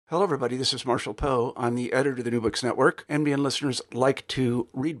Hello, everybody. This is Marshall Poe. I'm the editor of the New Books Network. NBN listeners like to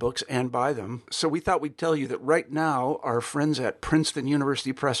read books and buy them. So we thought we'd tell you that right now, our friends at Princeton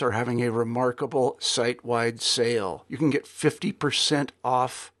University Press are having a remarkable site-wide sale. You can get 50%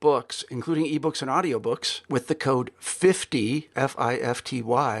 off books, including ebooks and audiobooks, with the code 50,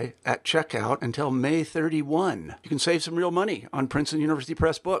 F-I-F-T-Y, at checkout until May 31. You can save some real money on Princeton University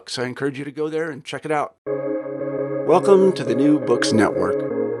Press books. I encourage you to go there and check it out. Welcome to the New Books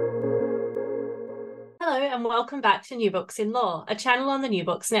Network. Hello and welcome back to New Books in Law, a channel on the New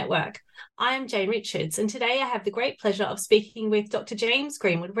Books Network. I am Jane Richards, and today I have the great pleasure of speaking with Dr. James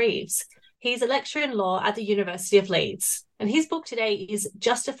Greenwood-Reeves. He's a lecturer in law at the University of Leeds, and his book today is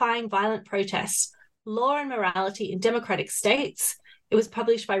Justifying Violent Protest: Law and Morality in Democratic States. It was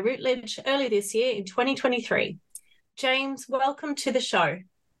published by Routledge earlier this year in 2023. James, welcome to the show.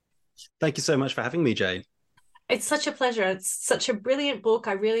 Thank you so much for having me, Jane. It's such a pleasure. It's such a brilliant book.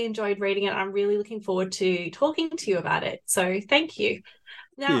 I really enjoyed reading it. I'm really looking forward to talking to you about it. So thank you.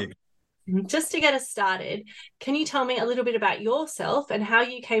 Now, just to get us started, can you tell me a little bit about yourself and how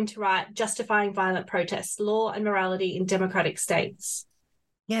you came to write Justifying Violent Protests: Law and Morality in Democratic States?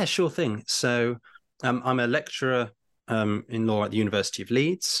 Yeah, sure thing. So I'm a lecturer in law at the University of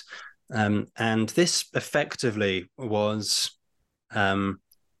Leeds. And this effectively was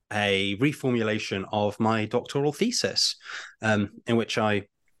a reformulation of my doctoral thesis, in which I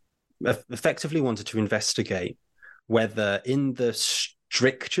effectively wanted to investigate whether in the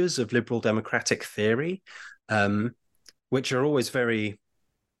strictures of liberal democratic theory, which are always very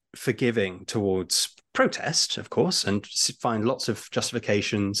forgiving towards protest, of course, and find lots of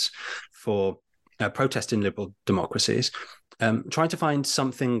justifications for protest in liberal democracies, trying to find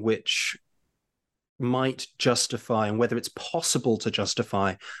something which might justify, and whether it's possible to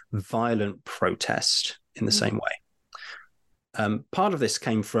justify, violent protest in the same way. Part of this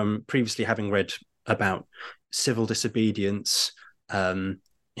came from previously having read about civil disobedience,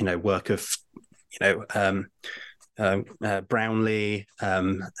 work of, Brownlee,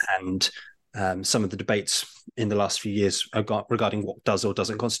 and some of the debates in the last few years regarding what does or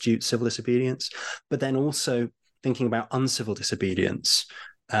doesn't constitute civil disobedience, but then also thinking about uncivil disobedience,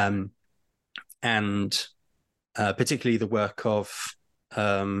 and particularly the work of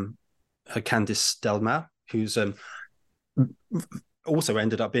Candice Delmar, who's also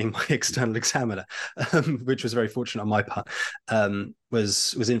ended up being my external examiner, which was very fortunate on my part,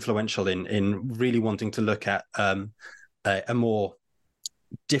 was influential in really wanting to look at a more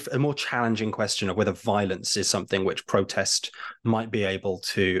challenging question of whether violence is something which protest might be able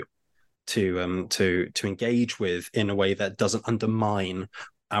to engage with in a way that doesn't undermine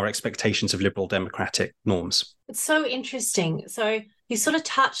our expectations of liberal democratic norms. It's so interesting. So you sort of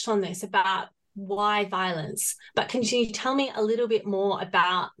touched on this about why violence, but can you tell me a little bit more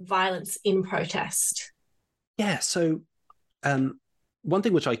about violence in protest? Yeah, so one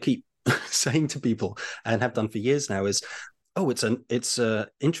thing which I keep saying to people and have done for years now is, it's an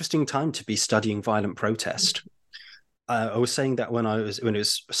interesting time to be studying violent protest. I was saying that when it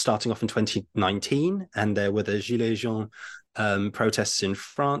was starting off in 2019, and there were the Gilets jaunes protests in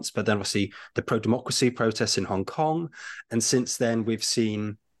France, but then obviously the pro-democracy protests in Hong Kong, and since then we've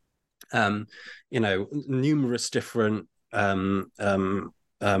seen numerous different forms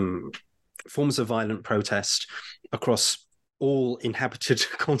of violent protest across all inhabited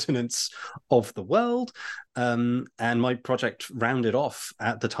continents of the world. And my project rounded off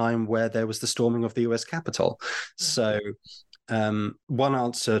at the time where there was the storming of the US Capitol. So one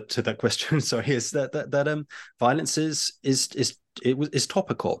answer to that question, sorry, is that violence is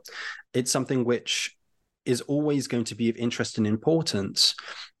topical. It's something which is always going to be of interest and importance,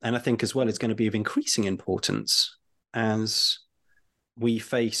 and I think as well it's going to be of increasing importance as we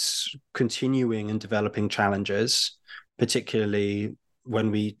face continuing and developing challenges, particularly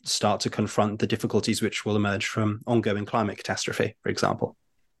when we start to confront the difficulties which will emerge from ongoing climate catastrophe, for example.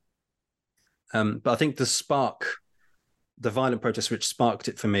 But I think the violent protest which sparked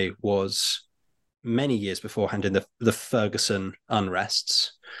it for me was many years beforehand in the Ferguson unrests,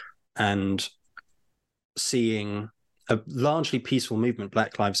 and seeing a largely peaceful movement,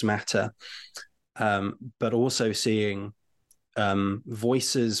 Black Lives Matter, but also seeing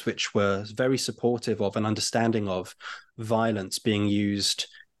voices which were very supportive of and understanding of violence being used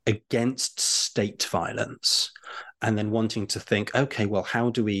against state violence, and then wanting to think, okay, well, how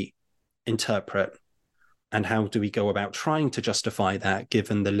do we interpret and how do we go about trying to justify that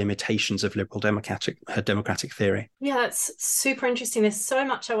given the limitations of liberal democratic theory? Yeah, that's super interesting. There's so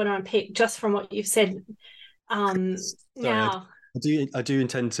much I want to unpick just from what you've said. Sorry, Now, I do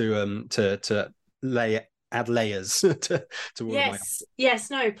intend to lay add layers to all of my. Yes,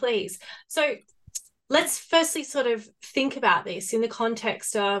 no, please. So let's firstly sort of think about this in the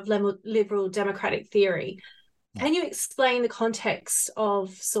context of liberal democratic theory. Can you explain the context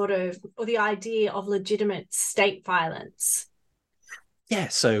of or the idea of legitimate state violence? Yeah,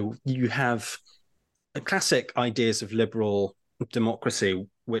 so you have classic ideas of liberal democracy,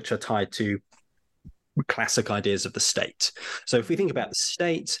 which are tied to classic ideas of the state. So if we think about the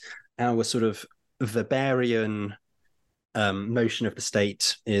state, our sort of Weberian notion of the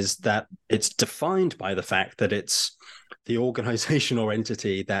state is that it's defined by the fact that it's the organization or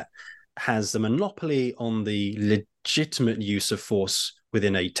entity that has the monopoly on the legitimate use of force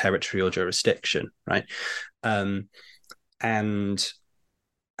within a territorial jurisdiction, right? And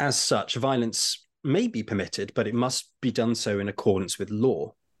as such, violence may be permitted, but it must be done so in accordance with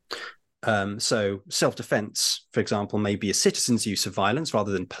law. So self-defense, for example, may be a citizen's use of violence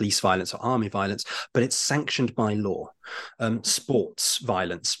rather than police violence or army violence, but it's sanctioned by law. Sports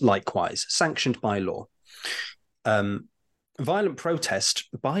violence, likewise, sanctioned by law. Violent protest,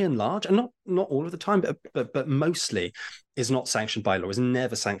 by and large, and not all of the time, but mostly, is not sanctioned by law, is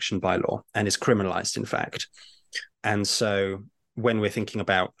never sanctioned by law, and is criminalized, in fact. And so when we're thinking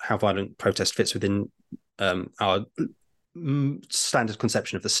about how violent protest fits within our standard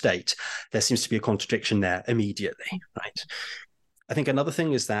conception of the state, there seems to be a contradiction there immediately, right? I think another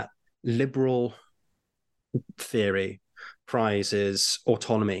thing is that liberal theory prizes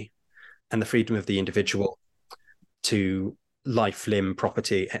autonomy and the freedom of the individual to life, limb,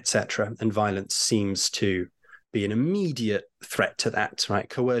 property, etc. And violence seems to be an immediate threat to that, right?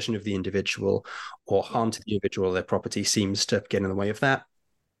 Coercion of the individual or harm to the individual or their property seems to get in the way of that.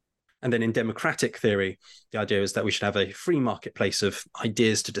 And then in democratic theory, the idea is that we should have a free marketplace of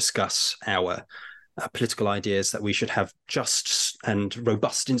ideas to discuss our political ideas, that we should have just and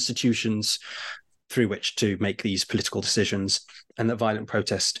robust institutions through which to make these political decisions, and that violent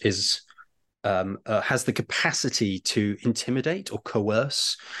protest is has the capacity to intimidate or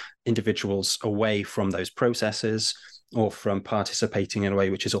coerce individuals away from those processes or from participating in a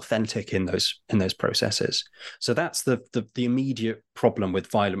way which is authentic in those processes. So that's the immediate problem with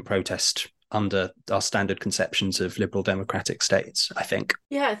violent protest under our standard conceptions of liberal democratic states, I think.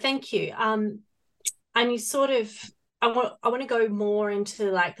 Yeah, thank you. And you sort of, I want to go more into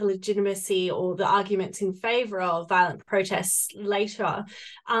like the legitimacy or the arguments in favor of violent protests later.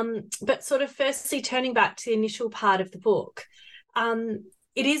 But sort of firstly, turning back to the initial part of the book,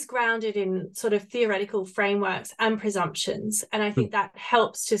 it is grounded in sort of theoretical frameworks and presumptions. And I think that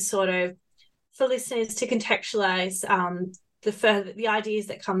helps to sort of, for listeners to contextualize the ideas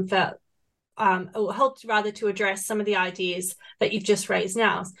that come first, or helped rather to address some of the ideas that you've just raised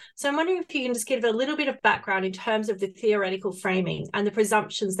now. So I'm wondering if you can just give a little bit of background in terms of the theoretical framing and the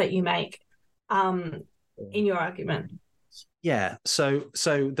presumptions that you make in your argument. Yeah, so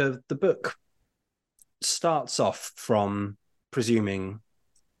the book starts off from presuming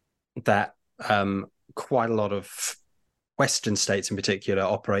that quite a lot of Western states in particular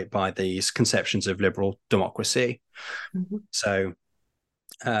operate by these conceptions of liberal democracy. Mm-hmm. So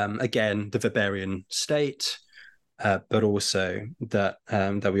again, the Weberian state, but also that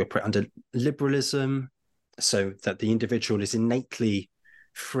we operate under liberalism, so that the individual is innately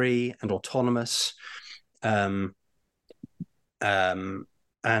free and autonomous, and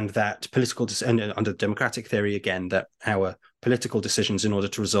that under democratic theory, again, that our political decisions in order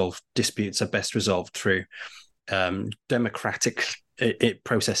to resolve disputes are best resolved through democratic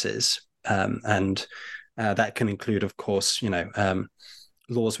processes, and that can include, of course,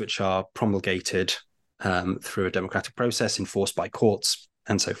 laws which are promulgated through a democratic process, enforced by courts,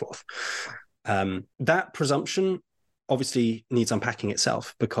 and so forth. That presumption obviously needs unpacking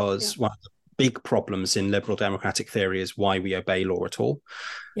itself, because one of the big problems in liberal democratic theory is why we obey law at all.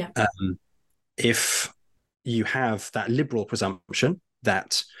 Yeah. If you have that liberal presumption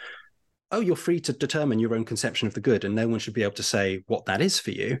that, you're free to determine your own conception of the good and no one should be able to say what that is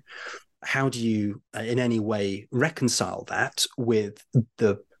for you, how do you in any way reconcile that with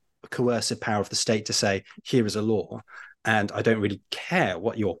the coercive power of the state to say, here is a law, and I don't really care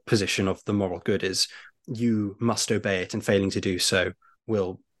what your position of the moral good is, you must obey it, and failing to do so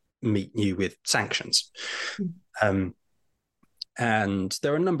will meet you with sanctions. And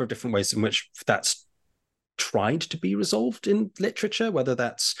there are a number of different ways in which that's tried to be resolved in literature, whether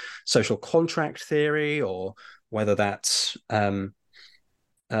that's social contract theory or whether that's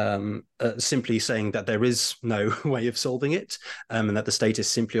simply saying that there is no way of solving it, and that the state is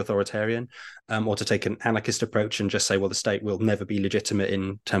simply authoritarian, or to take an anarchist approach and just say, well, the state will never be legitimate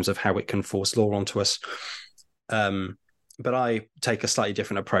in terms of how it can force law onto us. but I take a slightly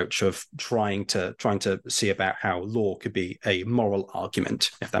different approach of trying to see about how law could be a moral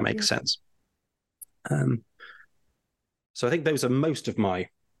argument, if that makes sense. So I think those are most of my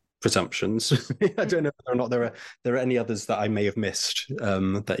presumptions. I don't know whether or not there are any others that I may have missed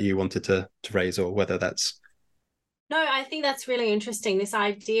that you wanted to raise, or whether that's. No, I think that's really interesting, this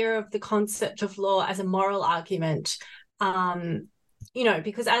idea of the concept of law as a moral argument.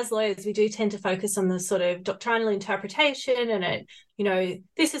 Because as lawyers, we do tend to focus on the sort of doctrinal interpretation and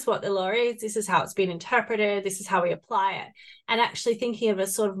this is what the law is, this is how it's been interpreted, this is how we apply it. And actually thinking of a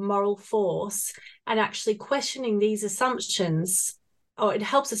sort of moral force and actually questioning these assumptions, or it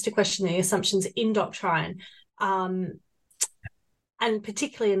helps us to question the assumptions in doctrine, and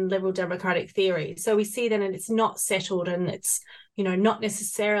particularly in liberal democratic theory. So we see that it's not settled, and it's, not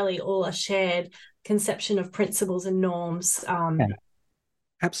necessarily all a shared conception of principles and norms.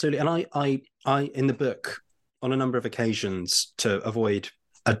 Absolutely. And I in the book, on a number of occasions, to avoid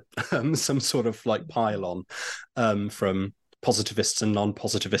some sort of like pile on from positivists and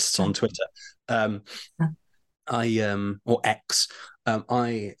non-positivists on Twitter, or X,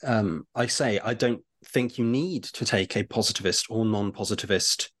 I say I don't think you need to take a positivist or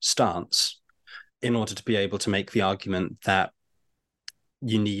non-positivist stance in order to be able to make the argument that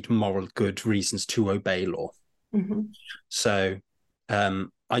you need moral good reasons to obey law. So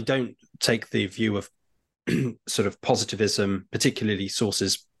I don't take the view of sort of positivism, particularly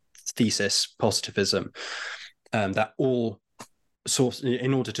Sauce's thesis positivism, that all source,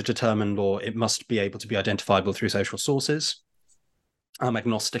 in order to determine law, it must be able to be identifiable through social sources. I'm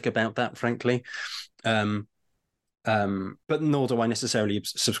agnostic about that, frankly. But nor do I necessarily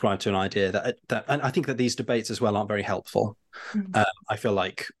subscribe to an idea that and I think that these debates as well aren't very helpful. I feel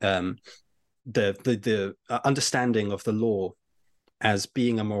like the understanding of the law as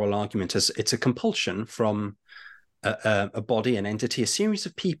being a moral argument, as it's a compulsion from a body, an entity, a series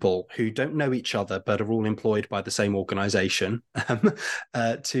of people who don't know each other but are all employed by the same organization,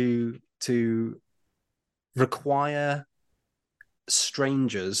 to require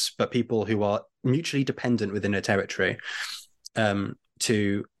strangers, but people who are mutually dependent within a territory,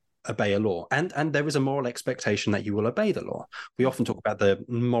 to obey a law. And there is a moral expectation that you will obey the law. We often talk about the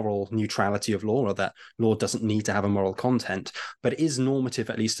moral neutrality of law, or that law doesn't need to have a moral content, but it is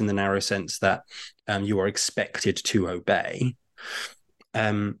normative, at least in the narrow sense that you are expected to obey.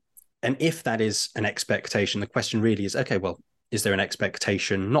 And if that is an expectation, the question really is, okay, well, is there an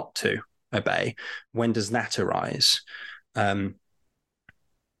expectation not to obey? When does that arise?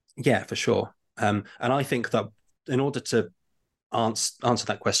 Yeah, for sure. And I think that in order to answer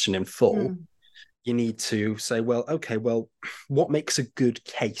that question in full, you need to say, well, okay, well, what makes a good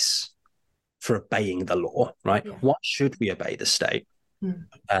case for obeying the law, right? Yeah. What should we obey the state?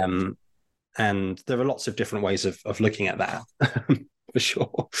 And there are lots of different ways of looking at that, for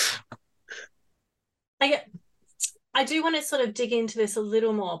sure. I do want to sort of dig into this a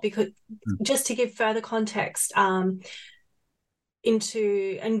little more, because just to give further context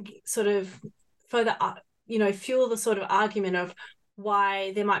into and sort of further fuel the sort of argument of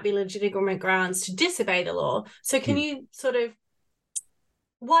why there might be legitimate grounds to disobey the law. So can you sort of,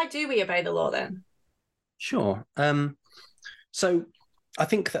 why do we obey the law then? Sure. So I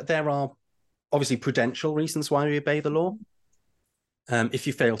think that there are obviously prudential reasons why we obey the law. If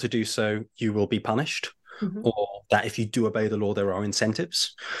you fail to do so, you will be punished, or that if you do obey the law, there are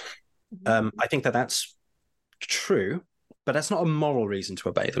incentives. I think that that's true, but that's not a moral reason to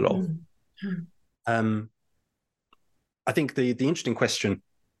obey the law. I think the interesting question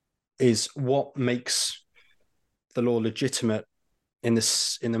is what makes the law legitimate in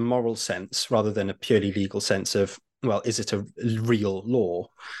the moral sense, rather than a purely legal sense of, well, is it a real law?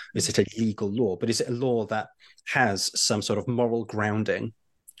 Is it a legal law? But is it a law that has some sort of moral grounding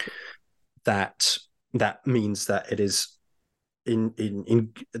that means that it is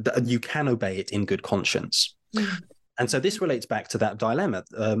that you can obey it in good conscience? And so this relates back to that dilemma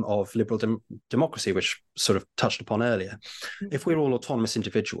of liberal democracy, which sort of touched upon earlier. If we're all autonomous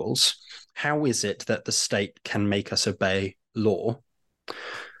individuals, how is it that the state can make us obey law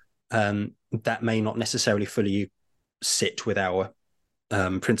that may not necessarily fully sit with our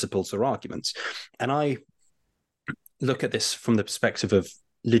principles or arguments? And I look at this from the perspective of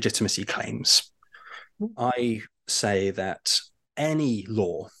legitimacy claims. I say that any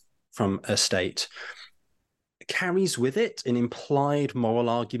law from a state carries with it an implied moral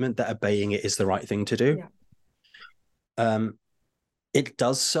argument that obeying it is the right thing to do. It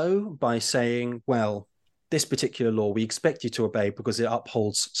does so by saying, well, this particular law we expect you to obey because it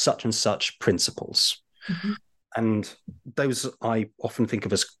upholds such and such principles. And those I often think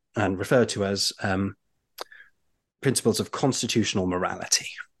of as and refer to as principles of constitutional morality.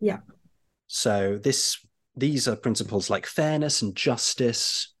 Yeah. So these are principles like fairness and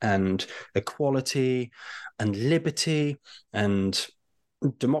justice and equality and liberty and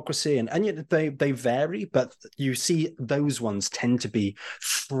democracy, and yet they vary, but you see those ones tend to be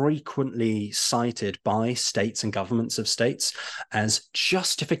frequently cited by states and governments of states as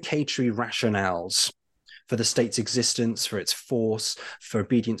justificatory rationales for the state's existence, for its force, for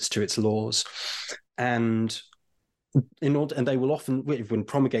obedience to its laws. And they will often, when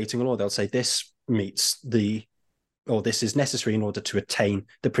promulgating a law, they'll say this this is necessary in order to attain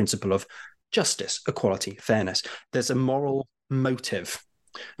the principle of justice, equality, fairness. There's a moral motive,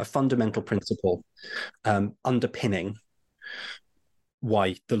 a fundamental principle underpinning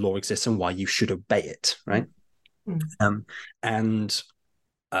why the law exists and why you should obey it, right? And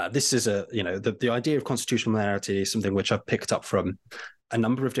this is the idea of constitutional morality is something which I've picked up from a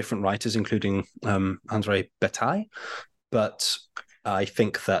number of different writers, including André Bataille, but I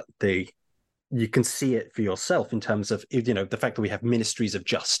think that you can see it for yourself in terms of the fact that we have ministries of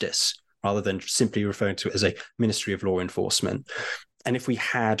justice rather than simply referring to it as a ministry of law enforcement. And if we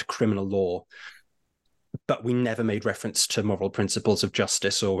had criminal law, but we never made reference to moral principles of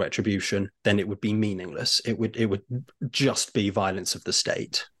justice or retribution, then it would be meaningless. It would just be violence of the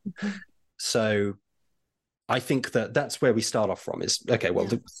state. Mm-hmm. So I think that's where we start off from is, okay, well,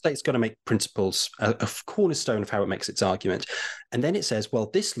 the state's got to make principles a cornerstone of how it makes its argument. And then it says, well,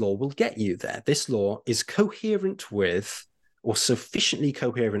 this law will get you there. This law is coherent with, or sufficiently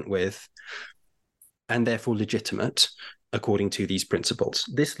coherent with, and therefore legitimate according to these principles.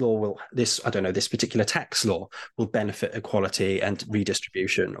 This particular tax law will benefit equality and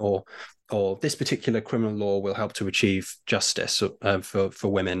redistribution, or this particular criminal law will help to achieve justice for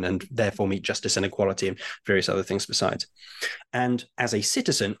women and therefore meet justice and equality and various other things besides. And as a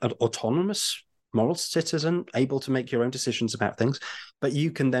citizen, an autonomous moral citizen, able to make your own decisions about things, but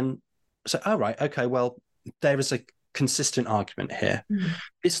you can then say, all right, okay, well, there is a consistent argument here. Mm.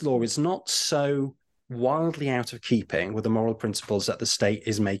 This law is not so wildly out of keeping with the moral principles that the state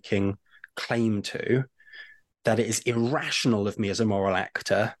is making claim to, that it is irrational of me as a moral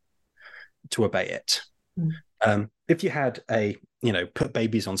actor to obey it. Mm. If you had a, put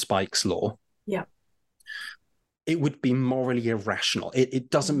babies on spikes law, it would be morally irrational. It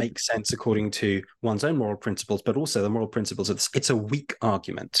doesn't make sense according to one's own moral principles, but also the moral principles of this. It's a weak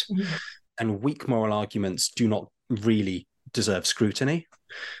argument. Mm. And weak moral arguments do not really deserve scrutiny.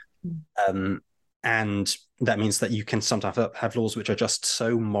 Mm. And that means that you can sometimes have laws which are just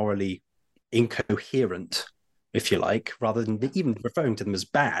so morally incoherent, if you like, rather than even referring to them as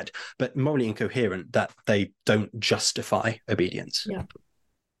bad, but morally incoherent, that they don't justify obedience.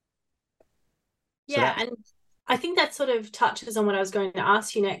 Yeah. And I think that sort of touches on what I was going to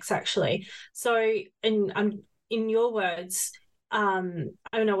ask you next, actually. So in your words, I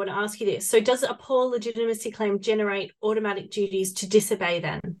want to ask you this. So does a poor legitimacy claim generate automatic duties to disobey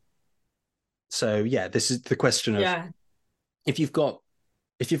then? So this is the question of if you've got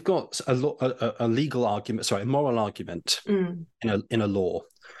a legal argument, a moral argument in a law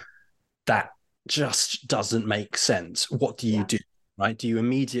that just doesn't make sense, what do you do? Right? Do you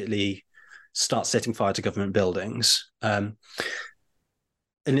immediately start setting fire to government buildings? And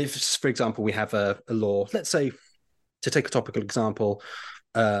if, for example, we have a law, let's say, to take a topical example,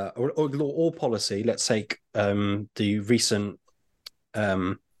 or law or policy, let's take the recent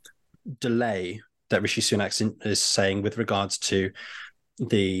delay that Rishi Sunak is saying with regards to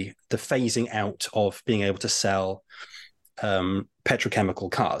the phasing out of being able to sell petrochemical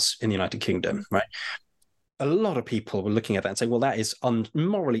cars in the United Kingdom, right? A lot of people were looking at that and saying, well, that is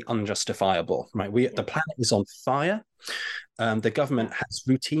morally unjustifiable, right? The planet is on fire. The government has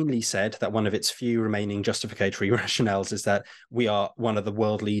routinely said that one of its few remaining justificatory rationales is that we are one of the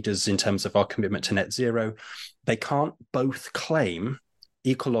world leaders in terms of our commitment to net zero. They can't both claim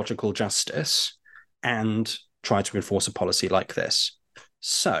ecological justice and try to enforce a policy like this.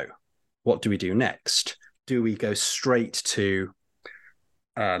 So what do we do next? Do we go straight to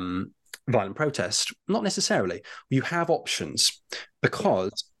violent protest? Not necessarily. You have options,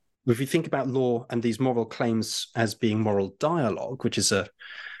 because if you think about law and these moral claims as being moral dialogue, which is a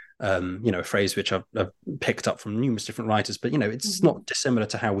phrase which I've picked up from numerous different writers, but it's not dissimilar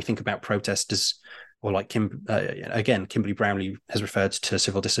to how we think about protest as, or like Kimberly Brownlee has referred to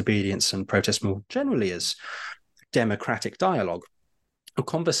civil disobedience and protest more generally as democratic dialogue, a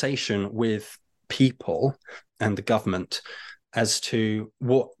conversation with people and the government as to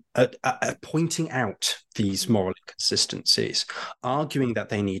what pointing out these moral inconsistencies, arguing that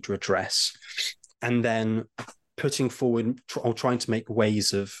they need redress, and then putting forward or trying to make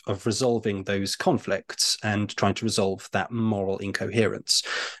ways of resolving those conflicts and trying to resolve that moral incoherence.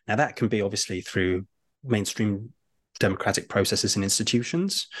 Now, that can be obviously through mainstream democratic processes and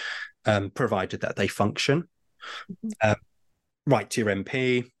institutions, provided that they function. Write to your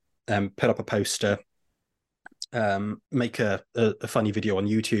MP, put up a poster, make a funny video on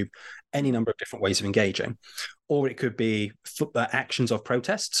YouTube, any number of different ways of engaging. Or it could be actions of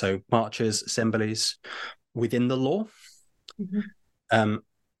protest, so marches, assemblies within the law.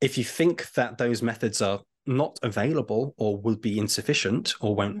 If you think that those methods are not available or will be insufficient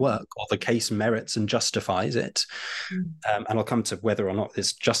or won't work, or the case merits and justifies it, and I'll come to whether or not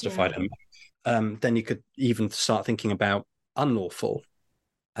it's justified, then you could even start thinking about unlawful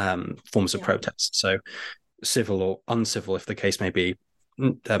forms of protest. So civil or uncivil, if the case may be,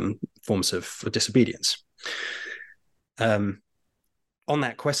 forms of disobedience. On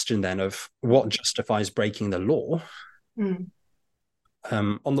that question then of what justifies breaking the law,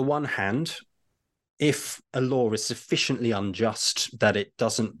 on the one hand, if a law is sufficiently unjust that it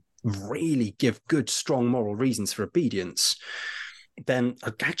doesn't really give good, strong moral reasons for obedience, then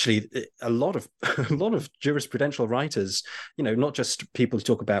actually a lot of jurisprudential writers, not just people who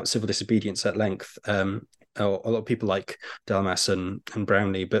talk about civil disobedience at length, or a lot of people like Delmas and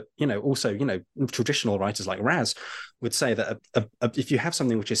Brownlee, but also traditional writers like Raz would say that if you have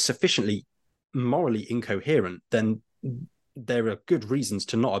something which is sufficiently morally incoherent, then there are good reasons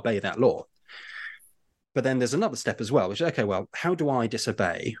to not obey that law. But then there's another step as well, which is, okay, well, how do I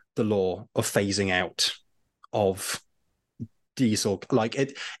disobey the law of phasing out of diesel? Like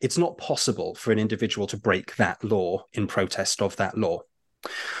it's not possible for an individual to break that law in protest of that law.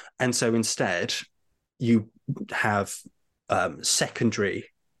 And so instead, you have secondary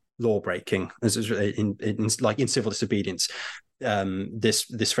law breaking, like in civil disobedience.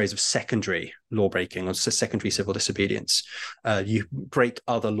 This phrase of secondary law breaking or secondary civil disobedience. You break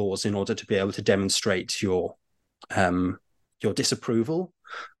other laws in order to be able to demonstrate your disapproval,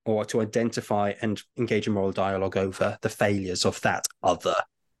 or to identify and engage in moral dialogue over the failures of that other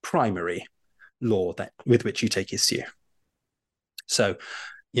primary law with which you take issue. So,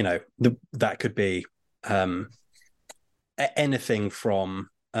 that could be anything from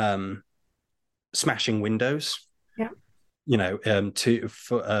smashing windows. When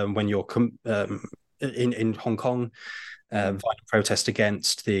you're in Hong Kong, violent protest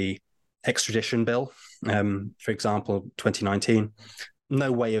against the extradition bill, for example, 2019. No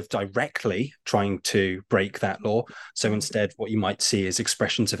way of directly trying to break that law. So instead, what you might see is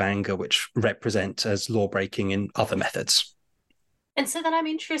expressions of anger which represent as law breaking in other methods. And so then I'm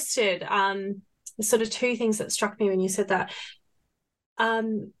interested, sort of two things that struck me when you said that.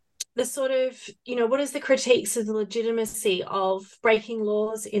 The sort of, what is the critiques of the legitimacy of breaking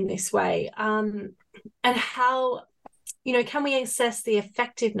laws in this way? And how, can we assess the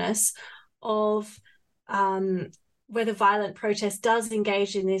effectiveness of whether violent protest does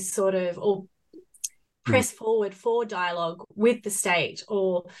engage in this sort of, or press forward for dialogue with the state,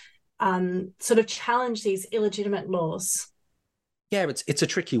 or sort of challenge these illegitimate laws? Yeah, it's a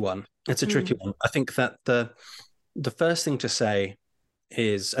tricky one. It's a tricky one. I think that the first thing to say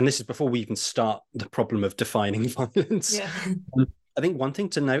is, and this is before we even start the problem of defining violence, I think one thing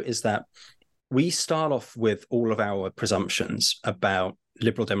to note is that we start off with all of our presumptions about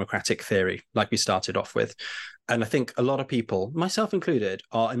liberal democratic theory, like we started off with. And I think a lot of people, myself included,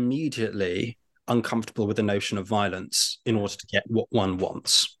 are immediately uncomfortable with the notion of violence in order to get what one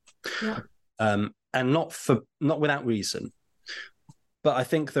wants. And not without reason. But I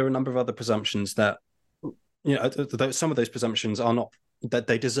think there are a number of other presumptions that, some of those presumptions are not, that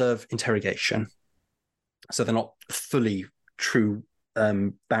they deserve interrogation. So they're not fully true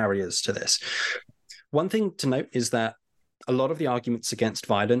barriers to this. One thing to note is that a lot of the arguments against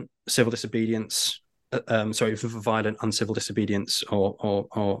violent civil disobedience, violent uncivil disobedience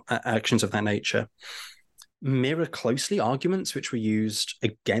or actions of that nature, mirror closely arguments which were used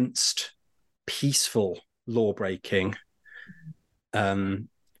against peaceful law breaking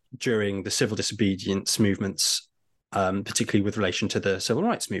during the civil disobedience movements, particularly with relation to the civil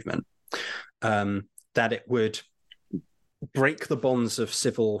rights movement, that it would break the bonds of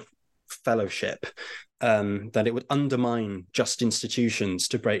civil fellowship, that it would undermine just institutions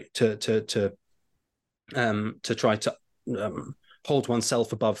to try to hold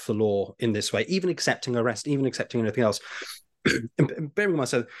oneself above the law in this way, even accepting arrest, even accepting anything else. And bearing in mind,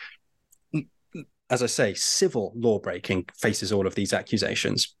 so, as I say, civil law breaking faces all of these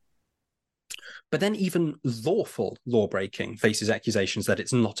accusations. But then even lawful law breaking faces accusations that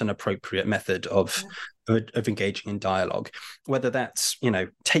it's not an appropriate method of engaging in dialogue, whether that's,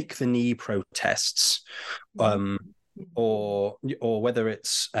 take the knee protests, or whether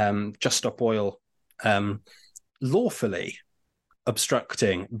it's Just Stop Oil lawfully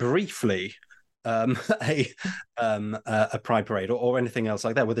obstructing briefly a pride parade or anything else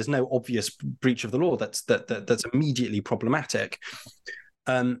like that, where there's no obvious breach of the law that's immediately problematic.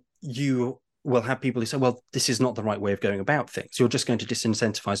 You will have people who say, well, this is not the right way of going about things. You're just going to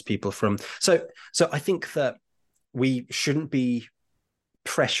disincentivize people from. So I think that we shouldn't be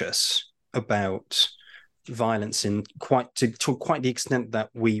precious about violence in quite the extent that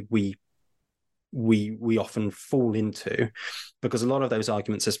we often fall into, because a lot of those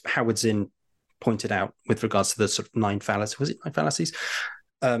arguments, as Howard Zinn pointed out with regards to the sort of nine fallacies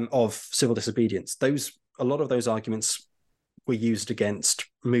of civil disobedience, a lot of those arguments were used against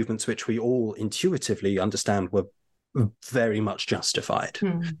movements which we all intuitively understand were very much justified.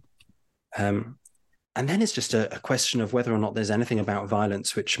 And then it's just a question of whether or not there's anything about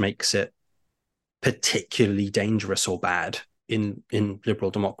violence which makes it particularly dangerous or bad in liberal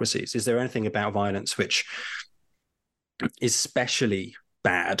democracies. Is there anything about violence which is especially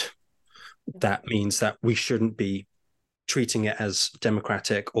bad that means that we shouldn't be treating it as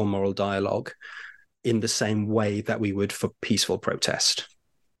democratic or moral dialogue in the same way that we would for peaceful protest?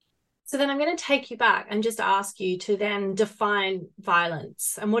 So then I'm going to take you back and just ask you to then define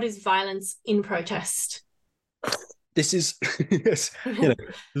violence. And what is violence in protest? This is, yes,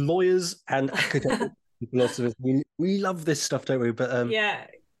 lawyers and academic philosophers, we love this stuff, don't we? But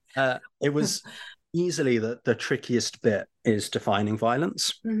it was easily the trickiest bit is defining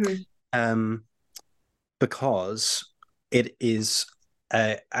violence, because it is,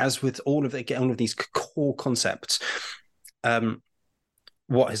 as with all of these core concepts,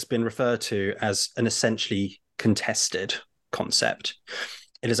 what has been referred to as an essentially contested concept.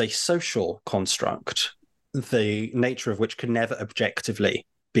 It is a social construct, the nature of which can never objectively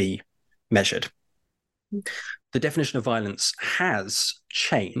be measured. The definition of violence has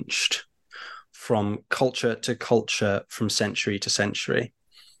changed from culture to culture, from century to century.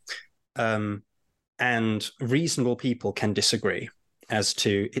 And reasonable people can disagree as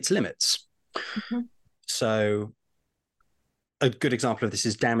to its limits. So a good example of this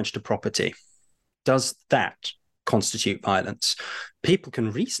is damage to property. Does that constitute violence? People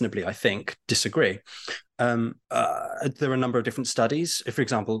can reasonably, I think, disagree. There are a number of different studies, for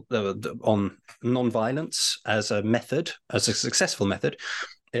example, on non-violence as a successful method.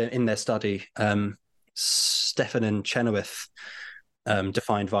 In their study, Stefan and Chenoweth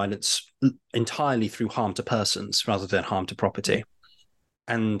defined violence entirely through harm to persons rather than harm to property,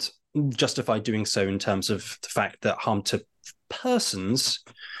 and justified doing so in terms of the fact that harm to persons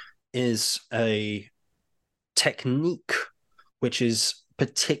is a technique which is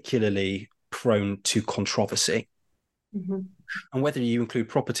particularly prone to controversy. And whether you include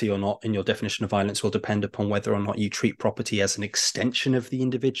property or not in your definition of violence will depend upon whether or not you treat property as an extension of the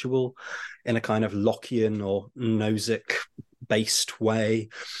individual in a kind of Lockean or Nozick-based way,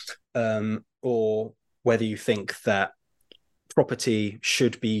 or whether you think that property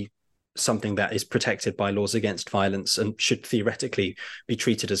should be something that is protected by laws against violence and should theoretically be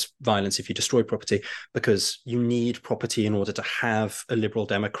treated as violence if you destroy property, because you need property in order to have a liberal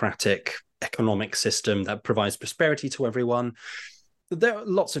democratic economic system that provides prosperity to everyone. There are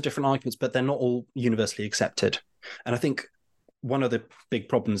lots of different arguments, but they're not all universally accepted. And I think one of the big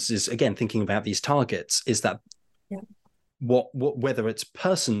problems is, again, thinking about these targets, is that whether it's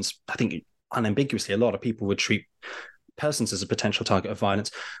persons, I think unambiguously a lot of people would treat persons as a potential target of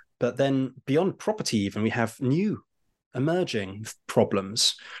violence. But then beyond property, even, we have new emerging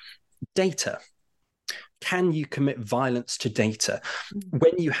problems. Data. Can you commit violence to data?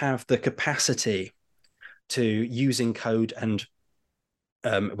 When you have the capacity to, using code and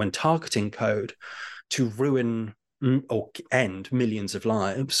when targeting code, to ruin or end millions of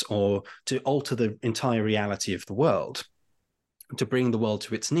lives, or to alter the entire reality of the world, to bring the world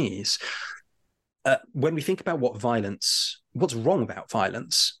to its knees. When we think about what's wrong about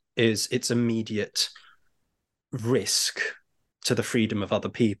violence is its immediate risk to the freedom of other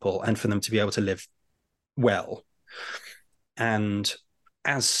people and for them to be able to live well. And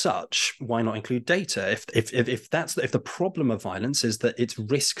as such, why not include data? If the problem of violence is that it's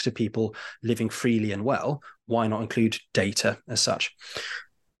risk to people living freely and well, why not include data as such?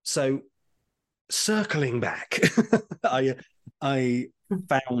 So, circling back, I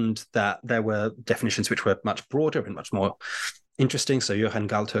found that there were definitions which were much broader and much more interesting. So Johan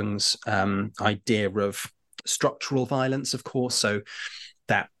Galtung's idea of structural violence, of course, so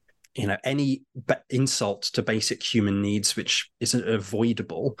that any insult to basic human needs which isn't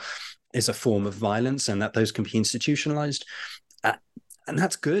avoidable is a form of violence, and that those can be institutionalized. And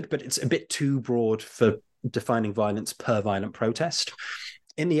that's good, but it's a bit too broad for defining violence per violent protest.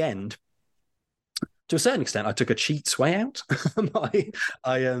 In the end, to a certain extent, I took a cheat's way out.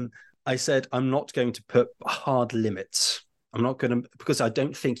 I said, I'm not going to put hard limits. I'm not going to, because I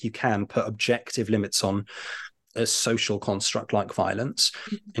don't think you can put objective limits on a social construct like violence.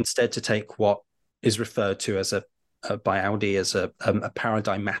 Instead, to take what is referred to as by Audi as a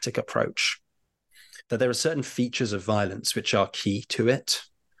paradigmatic approach, that there are certain features of violence which are key to it.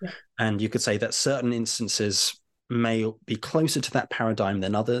 Yeah. And you could say that certain instances may be closer to that paradigm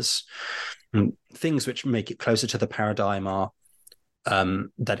than others. And things which make it closer to the paradigm are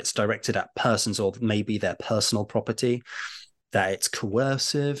that it's directed at persons or maybe their personal property, that it's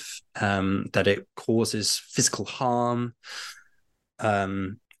coercive, that it causes physical harm.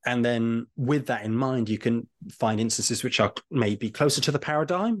 And then with that in mind, you can find instances which are maybe closer to the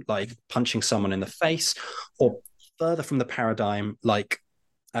paradigm, like punching someone in the face, or further from the paradigm, like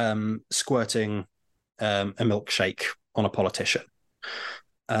squirting a milkshake on a politician.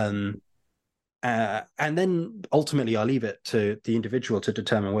 And then ultimately, I'll leave it to the individual to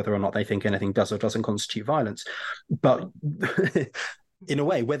determine whether or not they think anything does or doesn't constitute violence. But in a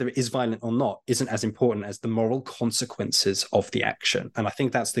way, whether it is violent or not isn't as important as the moral consequences of the action. And I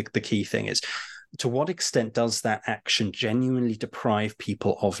think that's the key thing, is to what extent does that action genuinely deprive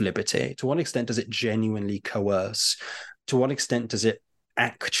people of liberty? To what extent does it genuinely coerce? To what extent does it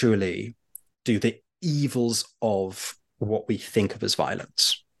actually do the evils of what we think of as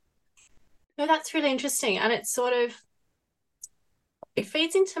violence? No, that's really interesting. And it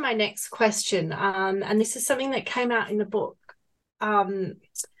feeds into my next question. And this is something that came out in the book.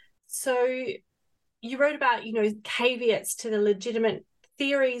 So you wrote about, caveats to the legitimate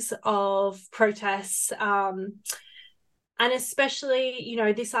theories of protests, and especially,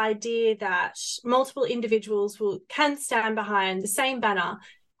 this idea that multiple individuals can stand behind the same banner,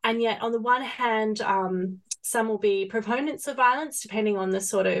 and yet on the one hand, some will be proponents of violence, depending on the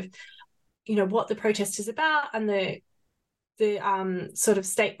sort of, what the protest is about, and the sort of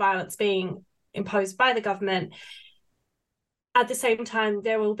state violence being imposed by the government. At the same time,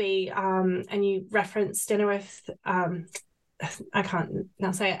 there will be, and you referenced Chenoweth, I can't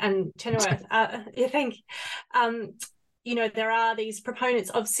now say it, and Chenoweth, I think, there are these proponents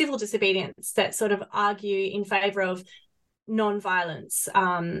of civil disobedience that sort of argue in favour of non-violence,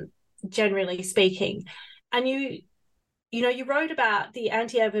 generally speaking. And you wrote about the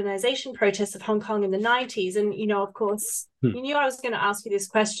anti-urbanization protests of Hong Kong in the 90s. And, of course, you knew I was going to ask you this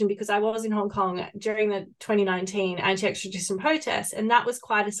question because I was in Hong Kong during the 2019 anti-extradition protests. And that was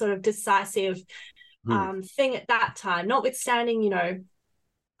quite a sort of decisive thing at that time, notwithstanding,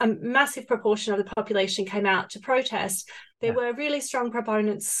 a massive proportion of the population came out to protest. There were really strong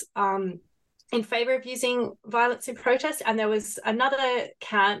proponents in favour of using violence in protest. And there was another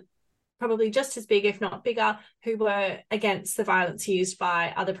camp, probably just as big, if not bigger, who were against the violence used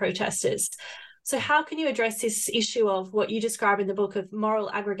by other protesters. So how can you address this issue of what you describe in the book of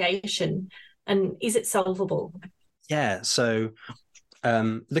moral aggregation, and is it solvable? Yeah, so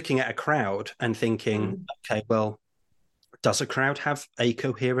looking at a crowd and thinking, okay, well, does a crowd have a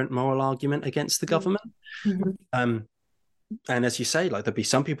coherent moral argument against the government? And as you say, like, there'd be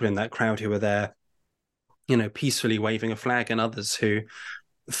some people in that crowd who are there, peacefully waving a flag, and others who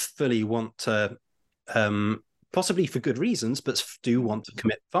fully want to, possibly for good reasons, but do want to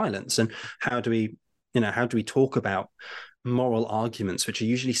commit violence. And how do we talk about moral arguments which are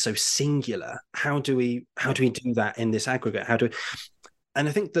usually so singular? How do we do that in this aggregate? And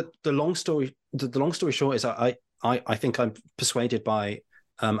I think that the long story short is I think I'm persuaded by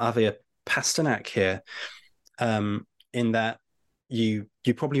Javier Pasternak here, in that you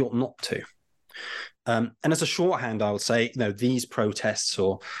probably ought not to. And as a shorthand, I would say, these protests,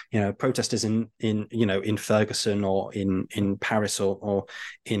 or protesters in Ferguson or in Paris or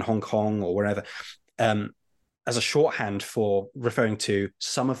in Hong Kong or wherever, as a shorthand for referring to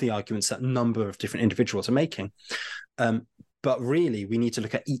some of the arguments that a number of different individuals are making. But really, we need to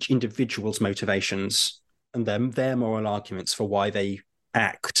look at each individual's motivations and their moral arguments for why they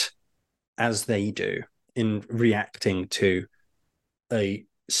act as they do in reacting to a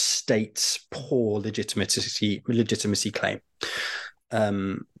state's poor legitimacy claim,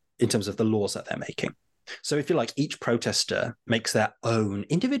 in terms of the laws that they're making. So if you like, each protester makes their own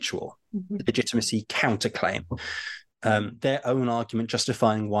individual legitimacy counterclaim, their own argument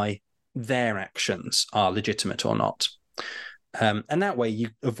justifying why their actions are legitimate or not. And that way you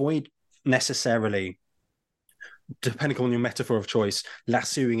avoid necessarily depending on your metaphor of choice,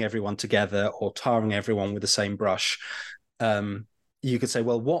 lassoing everyone together or tarring everyone with the same brush, you could say,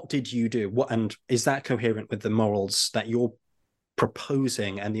 well, what did you do? And is that coherent with the morals that you're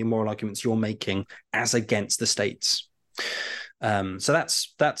proposing and the immoral arguments you're making as against the states? So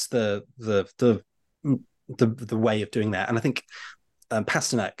that's the way of doing that. And I think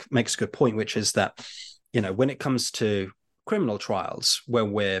Pasternak makes a good point, which is that, when it comes to criminal trials where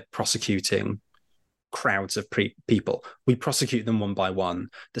we're prosecuting crowds of people, we prosecute them one by one.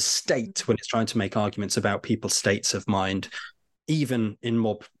 The state, when it's trying to make arguments about people's states of mind, even in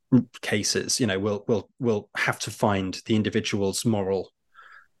mob cases, we'll have to find the individual's moral,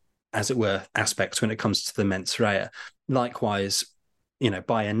 as it were, aspects when it comes to the mens rea. Likewise,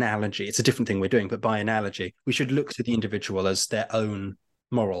 by analogy, it's a different thing we're doing, but by analogy, we should look to the individual as their own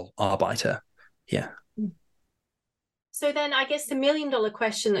moral arbiter. Yeah. So then I guess the $1 million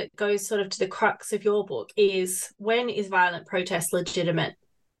question that goes sort of to the crux of your book is, when is violent protest legitimate?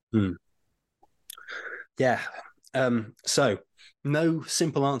 Yeah. So no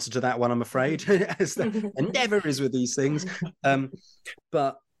simple answer to that one, I'm afraid, as there never is with these things.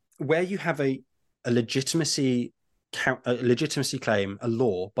 But where you have a legitimacy claim, a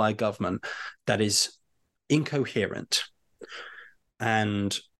law by a government that is incoherent,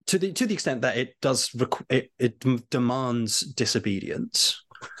 and to the extent that it does it demands disobedience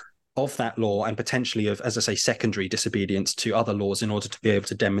of that law, and potentially of, as I say, secondary disobedience to other laws in order to be able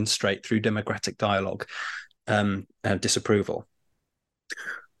to demonstrate through democratic dialogue disapproval,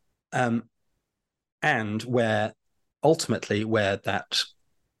 and where ultimately where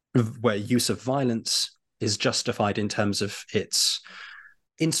use of violence is justified in terms of its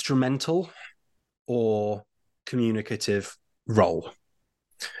instrumental or communicative role.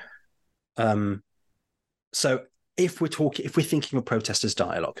 So if we're thinking of protest as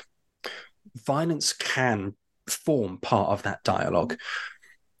dialogue, violence can form part of that dialogue.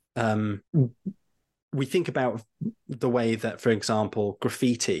 We think about the way that, for example,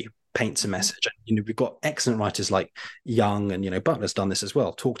 graffiti paints a message. We've got excellent writers like Young, and Butler's done this as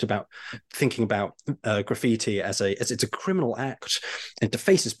well. Talked about thinking about graffiti as it's a criminal act. It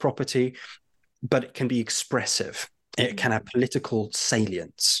defaces property, but it can be expressive. It can have political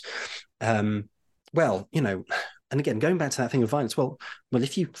salience. And again, going back to that thing of violence, well,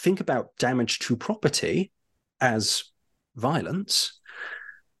 if you think about damage to property as violence,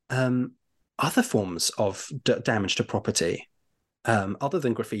 other forms of damage to property, other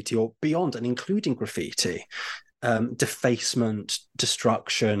than graffiti or beyond and including graffiti, defacement,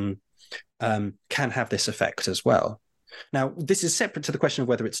 destruction, can have this effect as well. Now, this is separate to the question of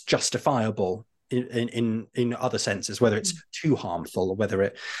whether it's justifiable in other senses, whether it's too harmful or whether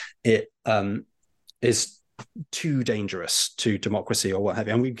it is too dangerous to democracy or what have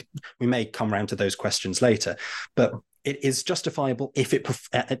you. And we may come around to those questions later, but it is justifiable if it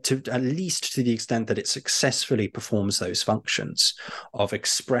at least to the extent that it successfully performs those functions of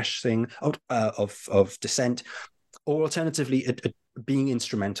expressing of dissent, or alternatively being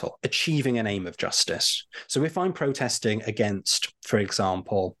instrumental, achieving an aim of justice. So if I'm protesting against, for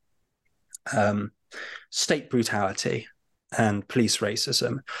example, state brutality and police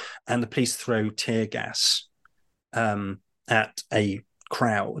racism, and the police throw tear gas at a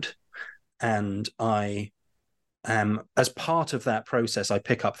crowd, and I as part of that process, I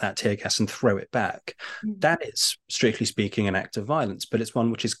pick up that tear gas and throw it back. That is, strictly speaking, an act of violence, but it's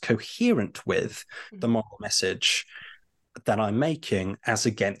one which is coherent with the moral message that I'm making as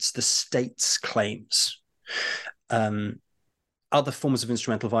against the state's claims. Other forms of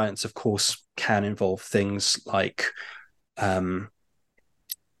instrumental violence, of course, can involve things like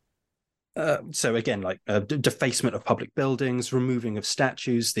so again, like defacement of public buildings, removing of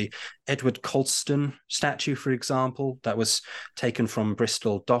statues. The Edward Colston statue, for example, that was taken from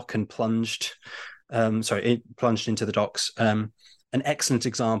Bristol dock and plunged into the docks. An excellent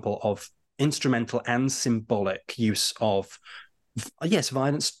example of instrumental and symbolic use of, yes,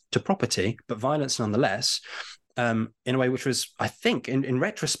 violence to property, but violence nonetheless, in a way which was, I think, in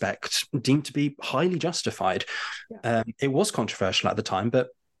retrospect, deemed to be highly justified. Yeah. It was controversial at the time, but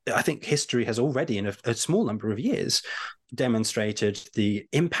I think history has already, in a small number of years, demonstrated the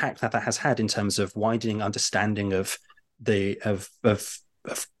impact that has had in terms of widening understanding of the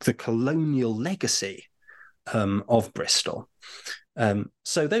colonial legacy of Bristol.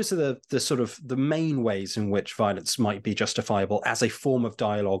 So those are the sort of the main ways in which violence might be justifiable as a form of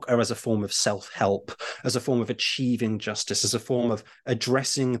dialogue, or as a form of self-help, as a form of achieving justice, as a form of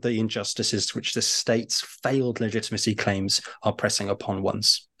addressing the injustices which the state's failed legitimacy claims are pressing upon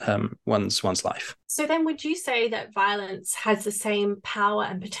one's life. So then would you say that violence has the same power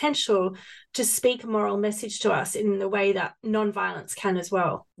and potential to speak a moral message to us in the way that non-violence can as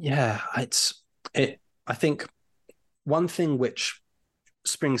well? Yeah, I think one thing which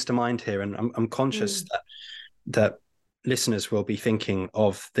springs to mind here, and I'm conscious that listeners will be thinking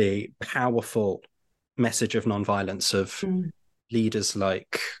of the powerful message of nonviolence of leaders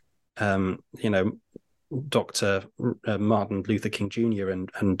like, Dr. Martin Luther King Jr.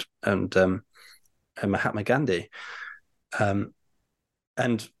 and Mahatma Gandhi, and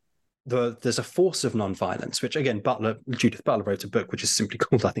there's a force of nonviolence, which again, Judith Butler wrote a book which is simply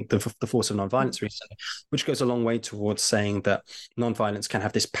called, I think, the Force of Nonviolence recently, which goes a long way towards saying that nonviolence can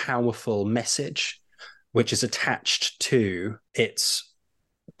have this powerful message which is attached to its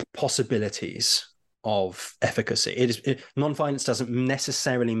possibilities of efficacy. Nonviolence doesn't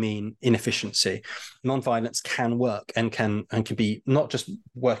necessarily mean inefficiency. Nonviolence can work and can be not just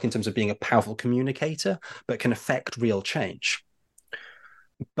work in terms of being a powerful communicator, but can affect real change.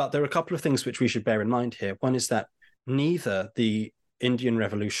 But there are a couple of things which we should bear in mind here. One is that neither the Indian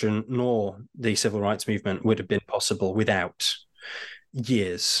Revolution nor the Civil Rights Movement would have been possible without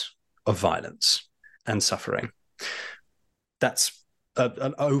years of violence and suffering. That's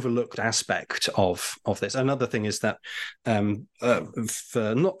an overlooked aspect of this. Another thing is that not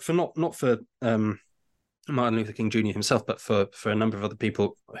for Martin Luther King Jr. himself, but for a number of other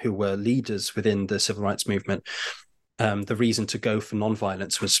people who were leaders within the Civil Rights Movement, the reason to go for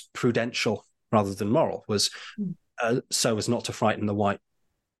nonviolence was prudential rather than moral, was so as not to frighten the white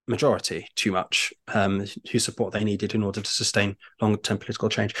majority too much, whose support they needed in order to sustain long-term political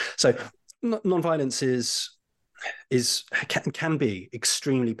change. So nonviolence can be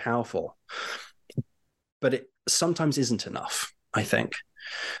extremely powerful, but it sometimes isn't enough, I think.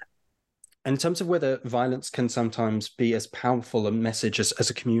 And in terms of whether violence can sometimes be as powerful a message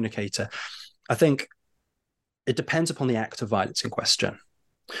as a communicator, I think it depends upon the act of violence in question.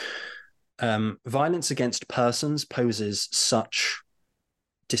 Violence against persons poses such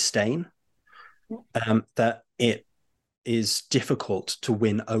disdain that it is difficult to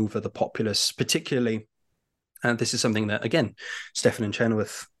win over the populace, particularly, and this is something that, again, Stephan and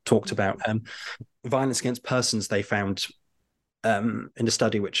Chenoweth talked about, violence against persons they found in a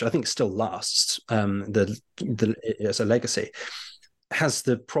study which I think still lasts, as a legacy, has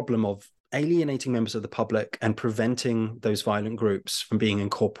the problem of alienating members of the public and preventing those violent groups from being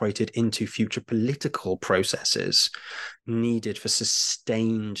incorporated into future political processes needed for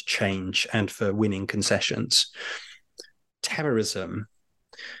sustained change and for winning concessions. Terrorism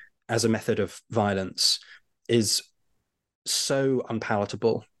as a method of violence is so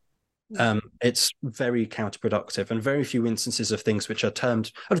unpalatable. It's very counterproductive, and very few instances of things which are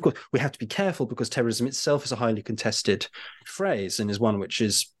termed, and of course we have to be careful because terrorism itself is a highly contested phrase and is one which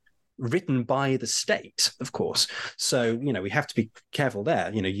is written by the state, of course. So, we have to be careful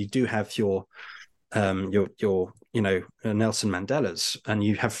there. You do have your Nelson Mandela's, and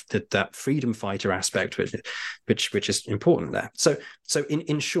you have that freedom fighter aspect, which is important there. So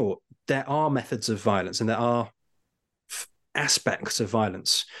in short, there are methods of violence and there are aspects of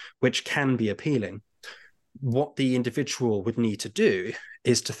violence which can be appealing. What the individual would need to do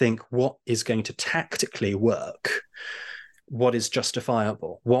is to think what is going to tactically work, what is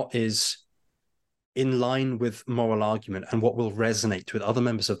justifiable, what is in line with moral argument, and what will resonate with other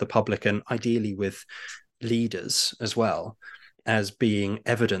members of the public and ideally with leaders as well, as being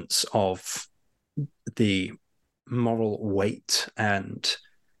evidence of the moral weight and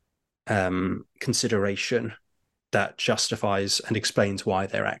consideration that justifies and explains why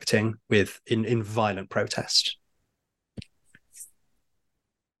they're acting in violent protest.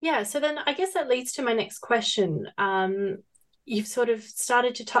 Yeah, so then I guess that leads to my next question. You've sort of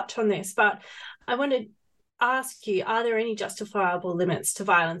started to touch on this, but I want to ask you, are there any justifiable limits to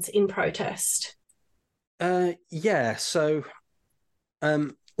violence in protest? Yeah, so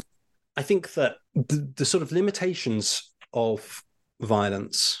I think that the sort of limitations of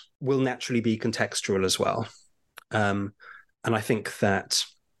violence will naturally be contextual as well. And I think that,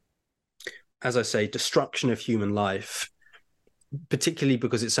 as I say, destruction of human life, particularly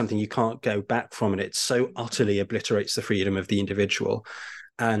because it's something you can't go back from, and it so utterly obliterates the freedom of the individual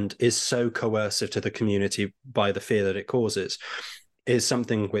and is so coercive to the community by the fear that it causes, is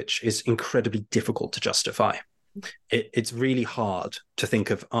something which is incredibly difficult to justify. It's really hard to think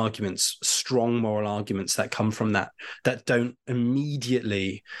of arguments strong moral arguments that come from that don't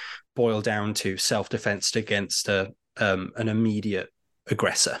immediately boil down to self-defense against an immediate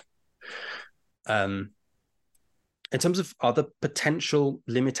aggressor. In terms of other potential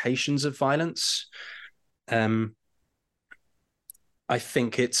limitations of violence, I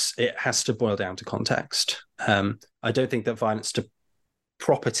think it has to boil down to context. I don't think that violence to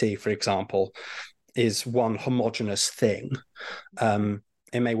property, for example, is one homogenous thing.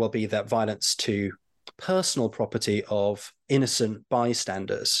 It may well be that violence to personal property of innocent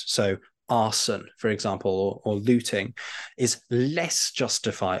bystanders, so arson, for example, or looting, is less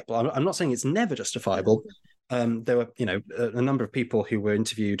justifiable. I'm not saying it's never justifiable. There were, a number of people who were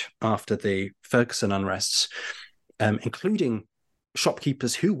interviewed after the Ferguson unrests, including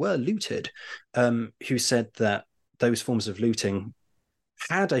shopkeepers who were looted, who said that those forms of looting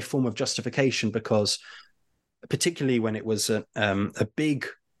had a form of justification because, particularly when it was a big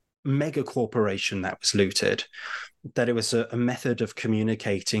mega corporation that was looted, that it was a method of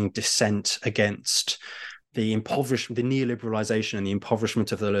communicating dissent against the impoverishment, the neoliberalization and the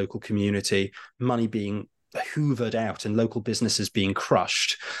impoverishment of the local community, money being hoovered out and local businesses being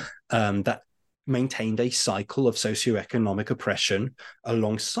crushed, that maintained a cycle of socioeconomic oppression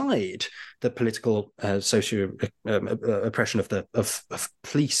alongside the political oppression of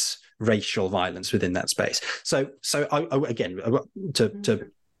police racial violence within that space. So I again,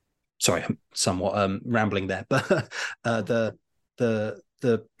 sorry, I'm somewhat rambling there, but the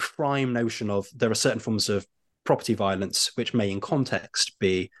prime notion of there are certain forms of property violence which may in context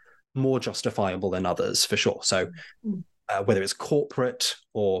be more justifiable than others, for sure. So whether it's corporate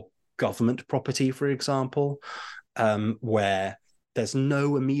or government property, for example, where there's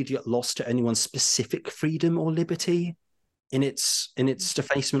no immediate loss to anyone's specific freedom or liberty in its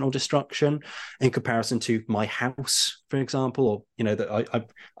defacement or destruction, in comparison to my house, for example, or that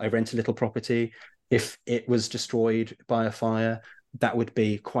I rent a little property. If it was destroyed by a fire, that would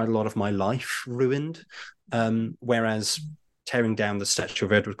be quite a lot of my life ruined. Whereas tearing down the statue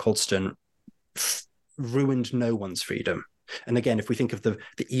of Edward Colston ruined no one's freedom. And again, if we think of the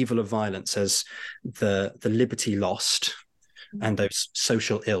evil of violence as the liberty lost and those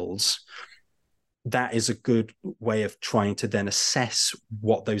social ills, that is a good way of trying to then assess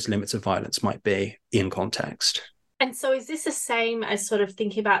what those limits of violence might be in context. And so is this the same as sort of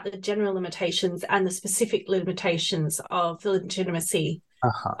thinking about the general limitations and the specific limitations of the legitimacy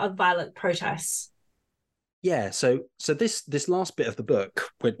of violent protests? Yeah, so this last bit of the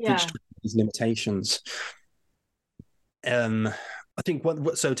book, which these limitations, I think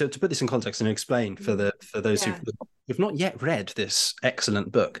so to put this in context and explain for those who've not yet read this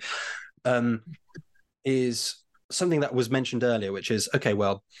excellent book, is something that was mentioned earlier, which is, okay,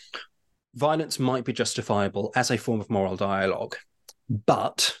 well, violence might be justifiable as a form of moral dialogue,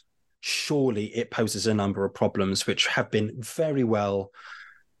 but surely it poses a number of problems which have been very well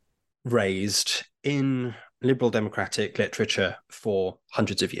raised in liberal democratic literature for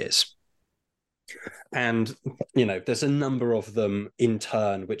hundreds of years. And, there's a number of them in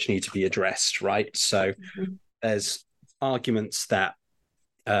turn which need to be addressed, right? So there's arguments that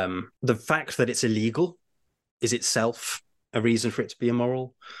the fact that it's illegal is itself a reason for it to be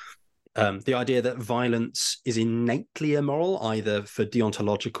immoral. The idea that violence is innately immoral, either for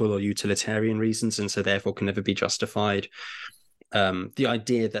deontological or utilitarian reasons, and so therefore can never be justified. The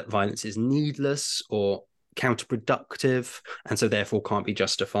idea that violence is needless or counterproductive, and so therefore can't be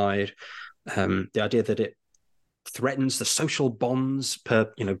justified. The idea that it threatens the social bonds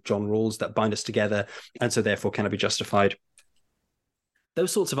per John Rawls that bind us together, and so therefore cannot be justified.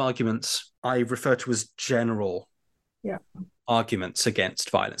 Those sorts of arguments I refer to as general arguments against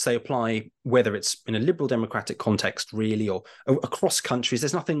violence. They apply whether it's in a liberal democratic context, really, or across countries.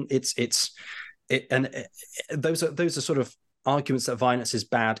 There's nothing. Those are sort of arguments that violence is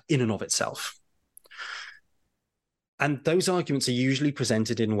bad in and of itself. And those arguments are usually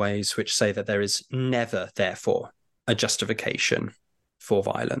presented in ways which say that there is never, therefore, a justification for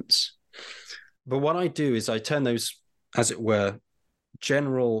violence. But what I do is I turn those, as it were,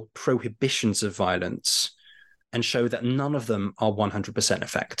 general prohibitions of violence and show that none of them are 100%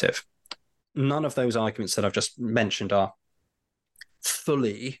 effective. None of those arguments that I've just mentioned are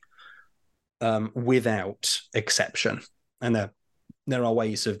fully without exception. And there are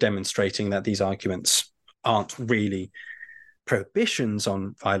ways of demonstrating that these arguments aren't really prohibitions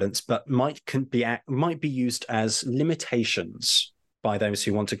on violence, but might be used as limitations by those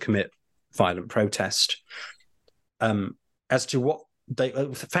who want to commit violent protest, as to what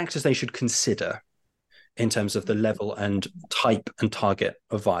factors they should consider in terms of the level and type and target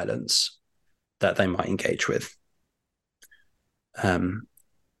of violence that they might engage with.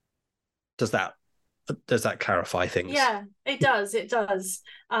 Does that clarify things? Yeah, it does. It does.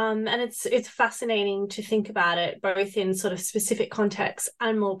 And it's fascinating to think about it, both in sort of specific context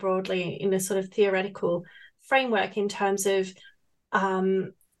and more broadly in a sort of theoretical framework in terms of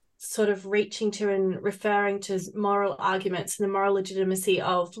sort of reaching to and referring to moral arguments and the moral legitimacy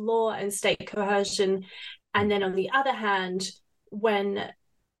of law and state coercion. And then on the other hand, when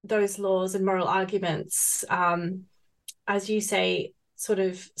those laws and moral arguments, as you say, sort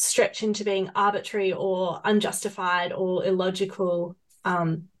of stretch into being arbitrary or unjustified or illogical.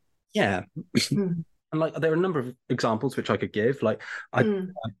 Yeah. And like there are a number of examples which I could give. Like I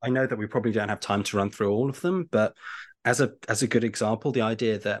know that we probably don't have time to run through all of them, but as a good example, the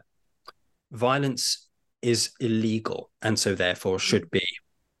idea that violence is illegal and so therefore should be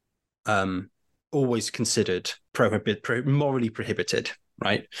always considered morally prohibited,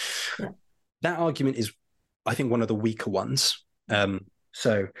 right? Yeah. That argument is, I think, one of the weaker ones.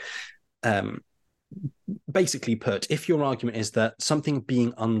 Basically put, if your argument is that something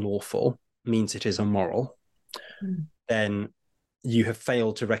being unlawful means it is immoral, then you have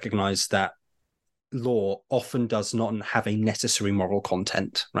failed to recognize that law often does not have a necessary moral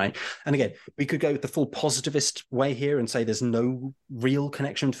content, right? And again, we could go the full positivist way here and say there's no real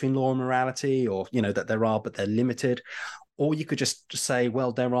connection between law and morality, or, you know, that there are, but they're limited. Or you could just say,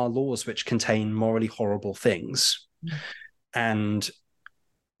 well, there are laws which contain morally horrible things. And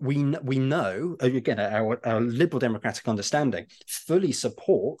we know, again, our liberal democratic understanding fully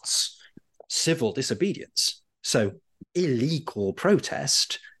supports civil disobedience. So illegal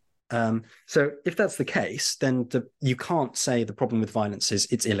protest. So if that's the case, then you can't say the problem with violence is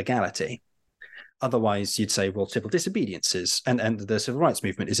its illegality. Otherwise, you'd say, well, civil disobedience is, and the civil rights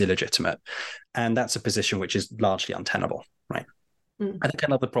movement is illegitimate. And that's a position which is largely untenable, right? I think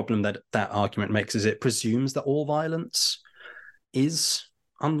another problem that argument makes is it presumes that all violence is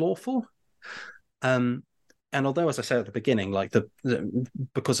unlawful. And although, as I said at the beginning, like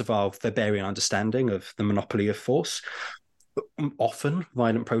because of our Weberian understanding of the monopoly of force, often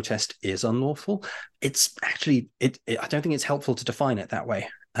violent protest is unlawful. It's actually, I don't think it's helpful to define it that way.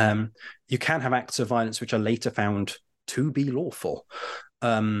 You can have acts of violence which are later found to be lawful.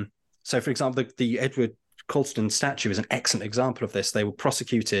 So, for example, the Edward Colston statue is an excellent example of this. They were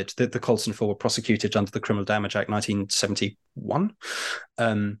prosecuted, the Colston Four were prosecuted under the Criminal Damage Act 1971.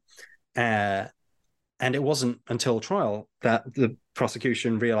 And it wasn't until trial that the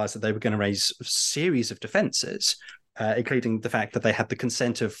prosecution realized that they were going to raise a series of defenses, including the fact that they had the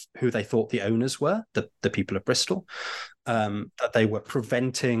consent of who they thought the owners were, the people of Bristol, that they were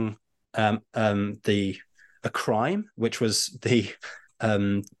preventing a crime, which was the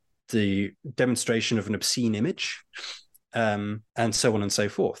demonstration of an obscene image, and so on and so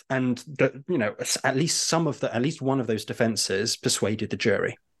forth. And at least one of those defenses persuaded the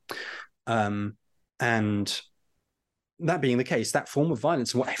jury. And that being the case, that form of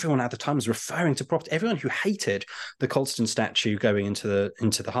violence, and what everyone at the time was referring to property, everyone who hated the Colston statue going into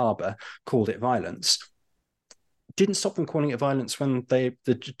the harbour called it violence. Didn't stop them calling it violence when the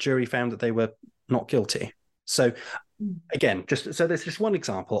jury found that they were not guilty. So again, there's just one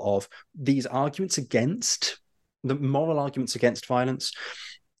example of these arguments against the moral arguments against violence.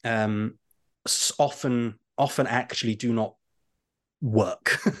 Often actually do not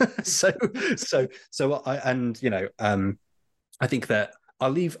work. I think that I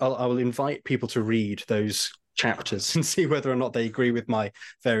will invite people to read those chapters and see whether or not they agree with my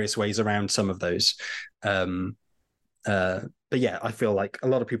various ways around some of those. But yeah, I feel like a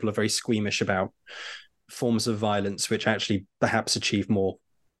lot of people are very squeamish about forms of violence which actually perhaps achieve more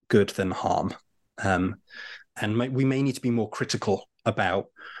good than harm. And we may need to be more critical about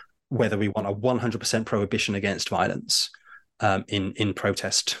whether we want a 100% prohibition against violence in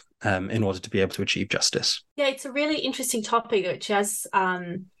protest in order to be able to achieve justice. Yeah, it's a really interesting topic which has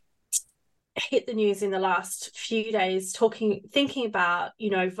hit the news in the last few days, thinking about,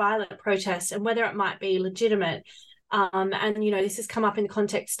 violent protest and whether it might be legitimate. And, this has come up in the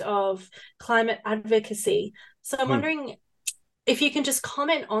context of climate advocacy. So I'm wondering if you can just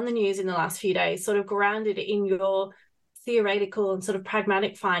comment on the news in the last few days, sort of grounded in your theoretical and sort of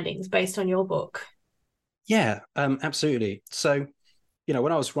pragmatic findings based on your book. Yeah, absolutely. So,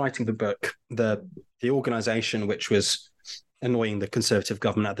 when I was writing the book, the organization which was annoying the Conservative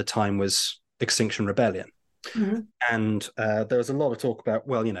government at the time was Extinction Rebellion. Mm-hmm. And there was a lot of talk about,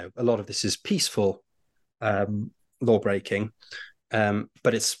 a lot of this is peaceful law breaking,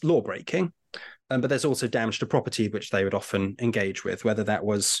 but it's law breaking. But there's also damage to property, which they would often engage with, whether that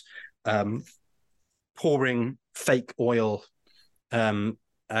was pouring fake oil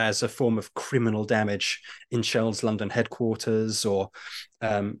as a form of criminal damage in Shell's London headquarters, or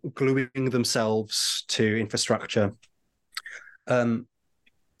gluing themselves to infrastructure. And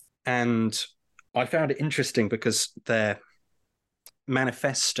I found it interesting because their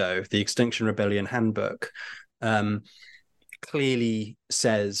manifesto, the Extinction Rebellion Handbook, clearly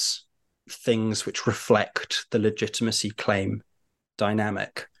says things which reflect the legitimacy claim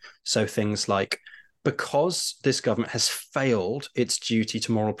dynamic. So things like, because this government has failed its duty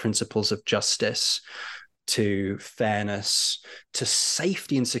to moral principles of justice, to fairness, to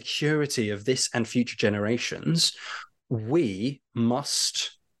safety and security of this and future generations, we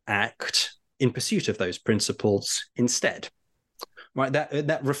must act in pursuit of those principles instead. Right,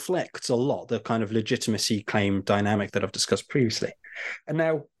 that reflects a lot the kind of legitimacy claim dynamic that I've discussed previously. And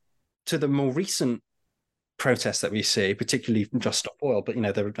now to the more recent protests that we see, particularly from Just Stop Oil, but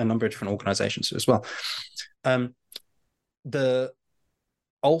there are a number of different organizations as well. The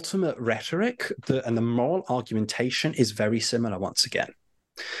ultimate rhetoric and the moral argumentation is very similar once again.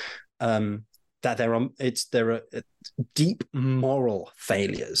 That there are deep moral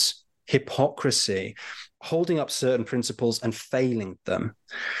failures, hypocrisy, holding up certain principles and failing them,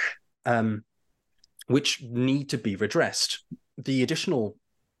 which need to be redressed. The additional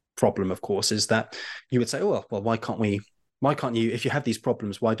problem, of course, is that you would say, oh, well, why can't you, if you have these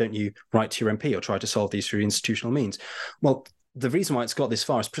problems, why don't you write to your MP or try to solve these through institutional means? Well, the reason why it's got this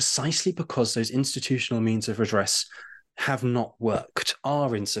far is precisely because those institutional means of redress have not worked,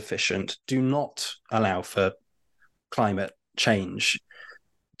 are insufficient, do not allow for climate change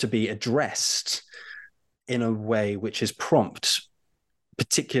to be addressed in a way which is prompt,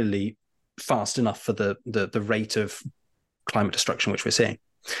 particularly fast enough for the rate of climate destruction which we're seeing.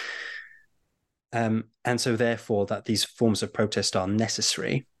 And so therefore that these forms of protest are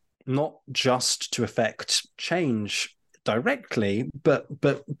necessary, not just to affect change directly, but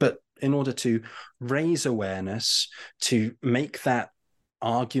in order to raise awareness, to make that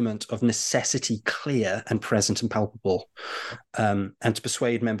argument of necessity clear and present and palpable, and to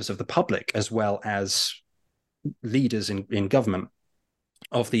persuade members of the public as well as leaders in government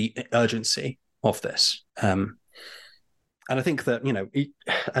of the urgency of this. And I think that,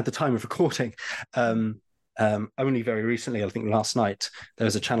 at the time of recording, only very recently, I think last night, there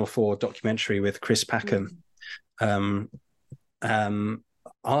was a Channel 4 documentary with Chris Packham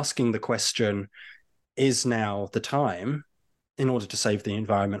asking the question, is now the time, in order to save the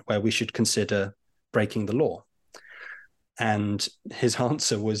environment, where we should consider breaking the law? And his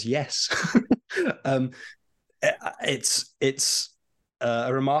answer was yes. It's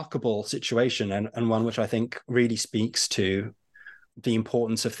a remarkable situation, and one which I think really speaks to the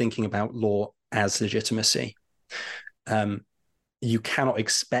importance of thinking about law as legitimacy. You cannot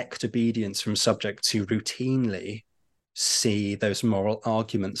expect obedience from subjects who routinely see those moral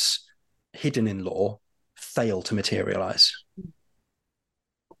arguments hidden in law fail to materialize.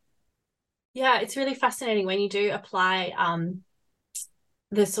 Yeah, it's really fascinating when you do apply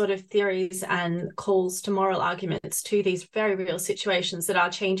the sort of theories and calls to moral arguments to these very real situations that are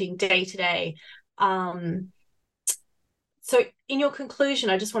changing day to day. So in your conclusion,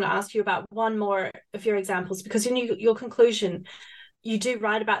 I just want to ask you about one more of your examples, because in your conclusion, you do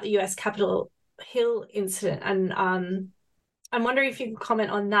write about the US Capitol Hill incident. And I'm wondering if you can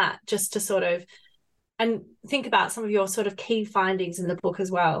comment on that, just to sort of, and think about some of your sort of key findings in the book as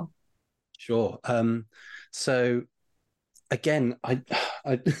well. Sure. So again, I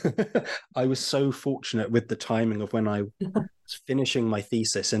I was so fortunate with the timing of when I was finishing my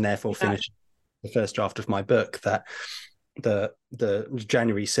thesis and therefore finishing the first draft of my book, that the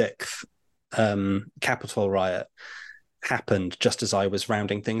January 6th Capitol riot happened just as I was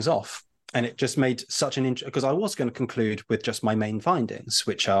rounding things off. And it just made such an because I was going to conclude with just my main findings,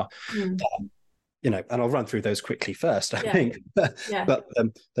 which are, and I'll run through those quickly first, I think. But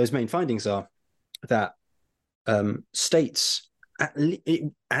those main findings are that states at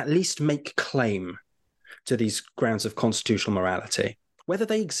least make claim to these grounds of constitutional morality. Whether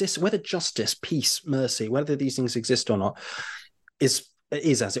they exist, whether justice, peace, mercy, whether these things exist or not, is,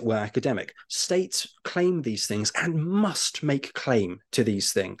 as it were, academic. States claim these things and must make claim to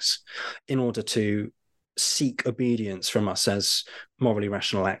these things in order to seek obedience from us as morally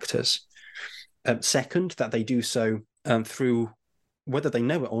rational actors. Second, that they do so through, whether they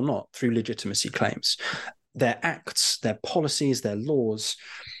know it or not, through legitimacy claims. Their acts, their policies, their laws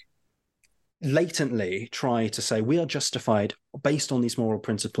latently try to say we are justified based on these moral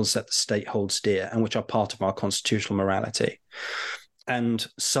principles that the state holds dear and which are part of our constitutional morality. And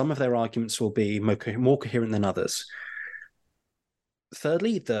some of their arguments will be more coherent than others.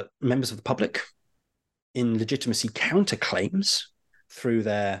 Thirdly, the members of the public in legitimacy counterclaims through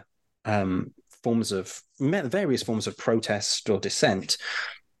their various forms of protest or dissent,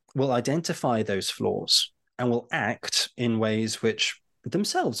 will identify those flaws and will act in ways which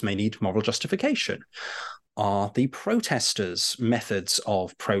themselves may need moral justification. Are the protesters' methods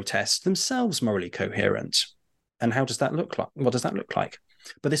of protest themselves morally coherent? And how does that look like? What does that look like?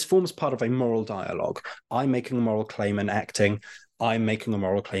 But this forms part of a moral dialogue. I'm making a moral claim and acting. I'm making a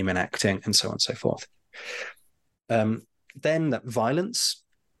moral claim and acting, and so on and so forth. Then that violence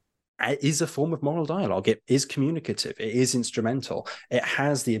is a form of moral dialogue. It is communicative. It is instrumental. It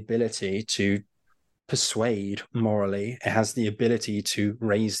has the ability to persuade morally. It has the ability to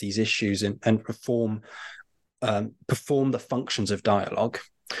raise these issues and perform the functions of dialogue,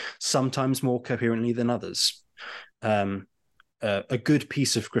 sometimes more coherently than others. A good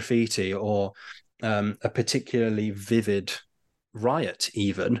piece of graffiti or a particularly vivid riot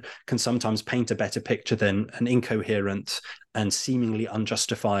even can sometimes paint a better picture than an incoherent and seemingly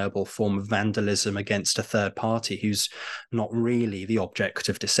unjustifiable form of vandalism against a third party who's not really the object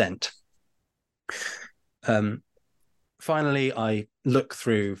of dissent. Finally, I look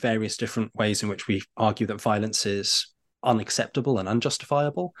through various different ways in which we argue that violence is unacceptable and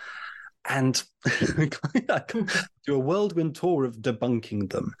unjustifiable, and do a whirlwind tour of debunking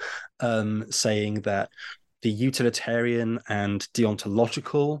them, saying that the utilitarian and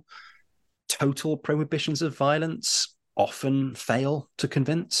deontological total prohibitions of violence often fail to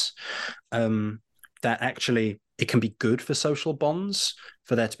convince, that actually it can be good for social bonds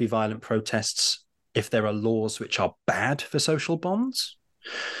for there to be violent protests if there are laws which are bad for social bonds,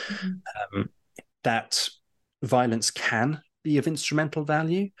 that violence can be of instrumental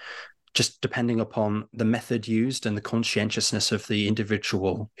value, just depending upon the method used and the conscientiousness of the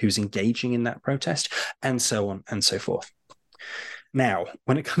individual who's engaging in that protest, and so on and so forth. Now,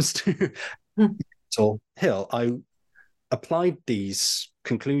 when it comes to Capitol Hill, I applied these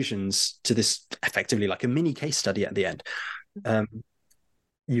conclusions to this effectively like a mini case study at the end.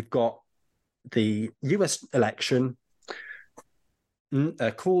 You've got the US election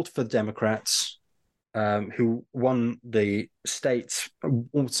called for the Democrats, who won the states,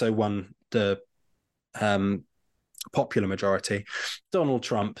 also won the popular majority. Donald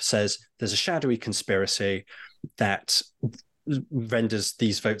Trump says there's a shadowy conspiracy that renders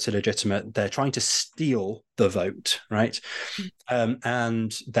these votes illegitimate. They're trying to steal the vote, right?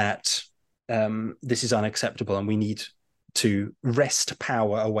 And that this is unacceptable, and we need to wrest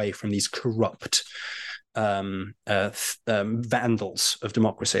power away from these corrupt vandals of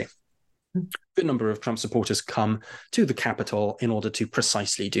democracy. A good number of Trump supporters come to the Capitol in order to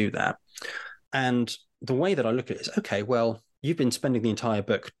precisely do that. And the way that I look at it is, okay, well, you've been spending the entire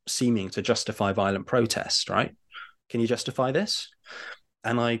book seeming to justify violent protest, right? Can you justify this?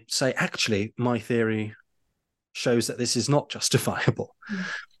 And I say, actually, my theory shows that this is not justifiable.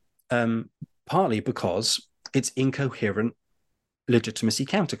 Partly because it's incoherent legitimacy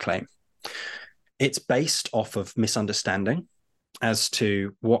counterclaim. It's based off of misunderstanding as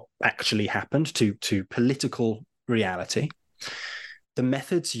to what actually happened, to political reality. The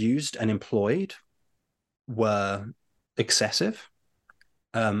methods used and employed were excessive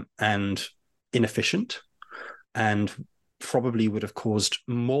and inefficient, and probably would have caused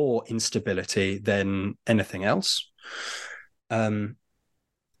more instability than anything else. And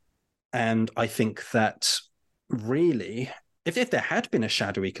I think that really, if there had been a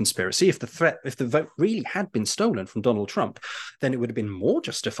shadowy conspiracy, if the vote really had been stolen from Donald Trump, then it would have been more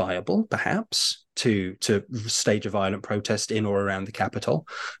justifiable, perhaps, to stage a violent protest in or around the Capitol.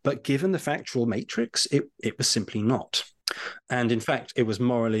 But given the factual matrix, it was simply not. And in fact, it was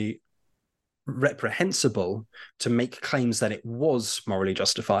morally reprehensible to make claims that it was morally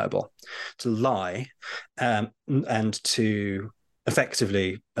justifiable, to lie and to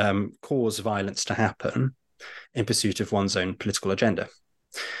effectively cause violence to happen in pursuit of one's own political agenda.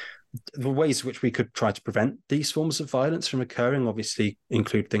 The ways which we could try to prevent these forms of violence from occurring obviously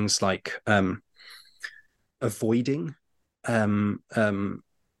include things like avoiding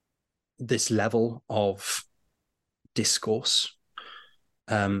this level of discourse,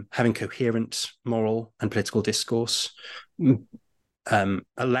 having coherent moral and political discourse,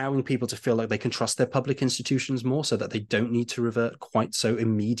 allowing people to feel like they can trust their public institutions more so that they don't need to revert quite so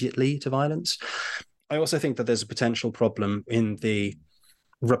immediately to violence. I also think that there's a potential problem in the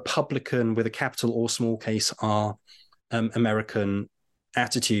Republican, with a capital or small case R, American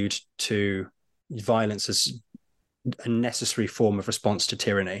attitude to violence as a necessary form of response to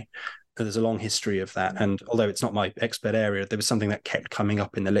tyranny. There's a long history of that. And although it's not my expert area, there was something that kept coming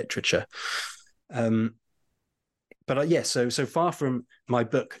up in the literature. But But so far from my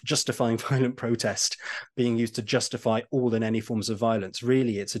book justifying violent protest being used to justify all and any forms of violence,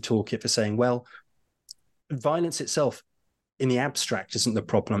 really it's a toolkit for saying, well, violence itself in the abstract isn't the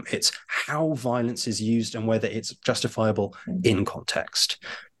problem. It's how violence is used and whether it's justifiable in context.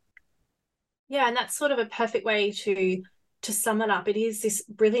 Yeah, and that's sort of a perfect way to sum it up. It is this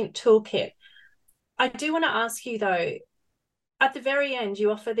brilliant toolkit. I do want to ask you, though, at the very end,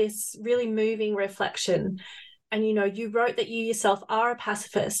 you offer this really moving reflection. And, you wrote that you yourself are a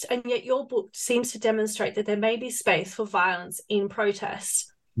pacifist, and yet your book seems to demonstrate that there may be space for violence in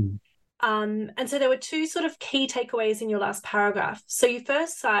protest. Mm. And so there were two sort of key takeaways in your last paragraph. So you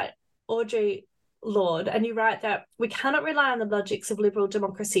first cite Audre Lorde, and you write that we cannot rely on the logics of liberal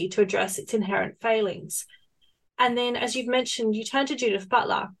democracy to address its inherent failings. And then, as you've mentioned, you turn to Judith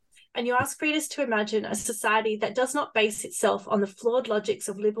Butler, and you ask readers to imagine a society that does not base itself on the flawed logics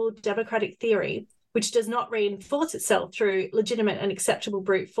of liberal democratic theory, which does not reinforce itself through legitimate and acceptable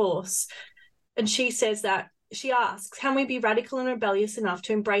brute force. And she asks, can we be radical and rebellious enough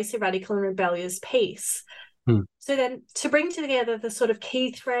to embrace a radical and rebellious peace? So then, to bring together the sort of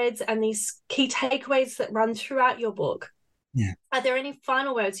key threads and these key takeaways that run throughout your book, are there any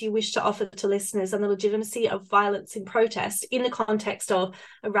final words you wish to offer to listeners on the legitimacy of violence in protest in the context of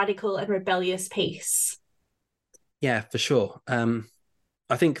a radical and rebellious peace? Yeah, for sure.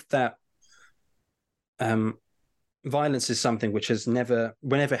 I think that violence is something which has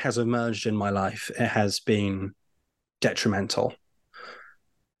whenever it has emerged in my life, it has been detrimental.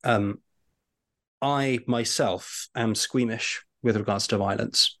 I myself am squeamish with regards to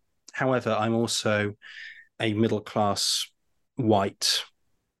violence. However, I'm also a middle-class, white,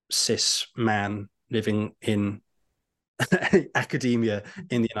 cis man living in academia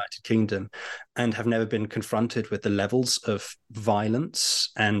in the United Kingdom, and have never been confronted with the levels of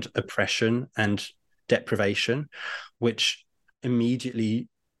violence and oppression and deprivation which immediately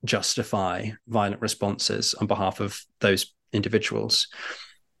justify violent responses on behalf of those individuals.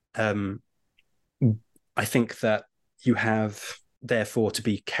 I think that you have, therefore, to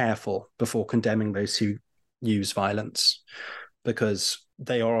be careful before condemning those who use violence, because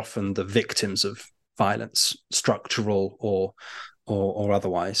they are often the victims of violence, structural or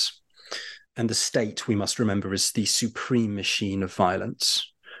otherwise. And the state, we must remember, is the supreme machine of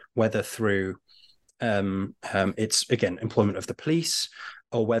violence, whether through its, again, employment of the police,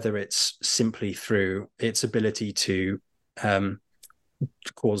 or whether it's simply through its ability to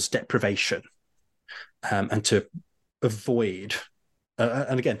cause deprivation and to avoid,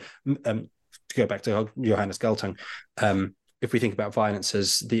 and again, to go back to Johannes Galtung, if we think about violence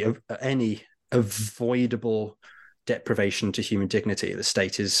as any avoidable deprivation to human dignity, the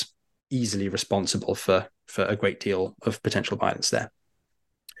state is easily responsible for a great deal of potential violence there.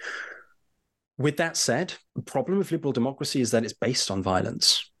 With that said, the problem with liberal democracy is that it's based on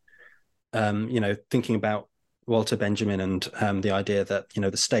violence. Thinking about Walter Benjamin and the idea that,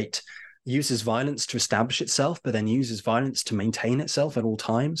 the state uses violence to establish itself, but then uses violence to maintain itself at all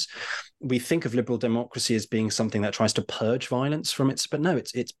times. We think of liberal democracy as being something that tries to purge violence from its, but no,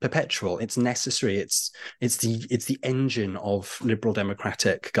 it's perpetual, it's necessary, it's the engine of liberal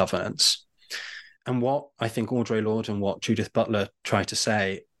democratic governance. And what I think Audre Lorde and what Judith Butler try to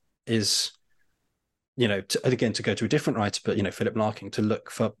say is, to go to a different writer, but Philip Larkin, to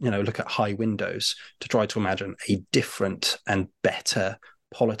look at high windows, to try to imagine a different and better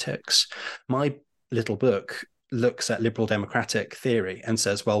politics. My little book looks at liberal democratic theory and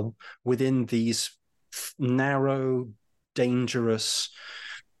says, well, within these narrow, dangerous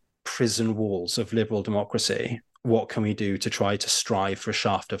prison walls of liberal democracy, what can we do to try to strive for a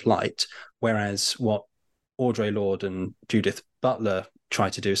shaft of light? Whereas what Audre Lorde and Judith Butler try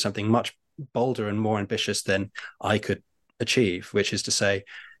to do is something much bolder and more ambitious than I could achieve, which is to say,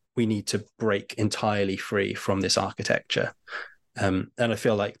 we need to break entirely free from this architecture. And I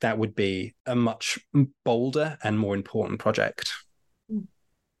feel like that would be a much bolder and more important project.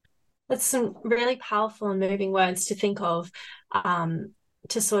 That's some really powerful and moving words to think of,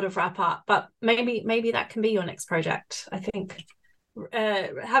 to sort of wrap up. But maybe that can be your next project. I think,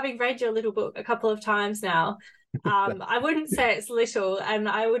 having read your little book a couple of times now, I wouldn't say it's little, and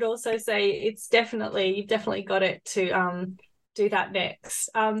I would also say you've definitely got it to do that next.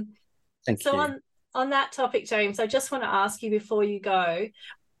 Thank you. On that topic, James, I just want to ask you before you go,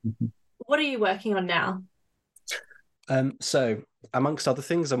 what are you working on now? So, amongst other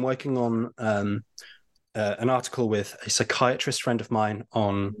things, I'm working on an article with a psychiatrist friend of mine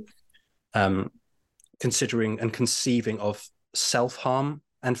on considering and conceiving of self-harm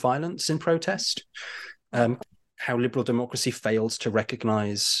and violence in protest, how liberal democracy fails to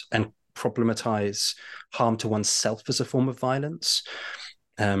recognize and problematize harm to oneself as a form of violence.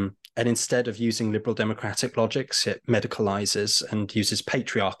 And instead of using liberal democratic logics, it medicalizes and uses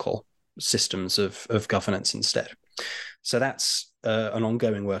patriarchal systems of governance instead. So that's an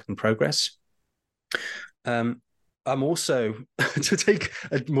ongoing work in progress. I'm also, to take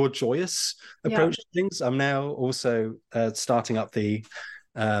a more joyous approach to things, I'm now also starting up the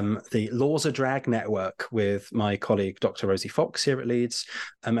Laws of Drag network with my colleague, Dr. Rosie Fox here at Leeds,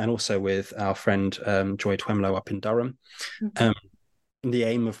 and also with our friend Joy Twemlow up in Durham. Mm-hmm. The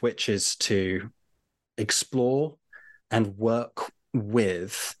aim of which is to explore and work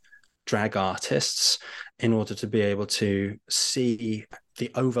with drag artists in order to be able to see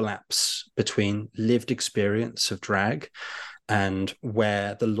the overlaps between lived experience of drag and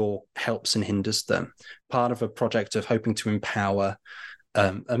where the law helps and hinders them. Part of a project of hoping to empower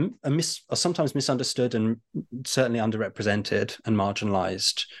a sometimes misunderstood and certainly underrepresented and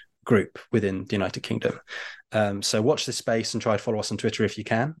marginalized group within the United Kingdom. So watch this space and try to follow us on Twitter if you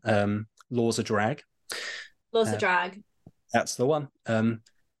can. Laws of Drag. Laws of Drag. That's the one.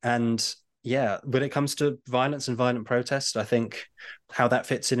 And yeah, when it comes to violence and violent protest, I think how that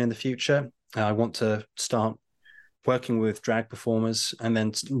fits in the future, I want to start working with drag performers and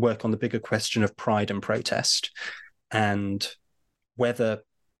then work on the bigger question of pride and protest, and whether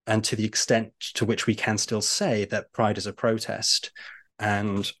and to the extent to which we can still say that pride is a protest,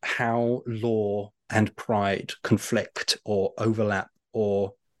 and how law and pride conflict or overlap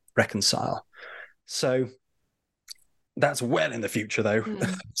or reconcile. So that's well in the future, though.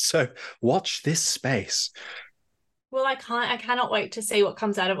 So watch this space. Well, I cannot wait to see what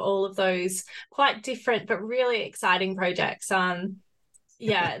comes out of all of those quite different but really exciting projects.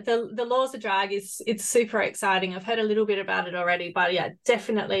 Yeah, the Laws of Drag it's super exciting. I've heard a little bit about it already, but yeah,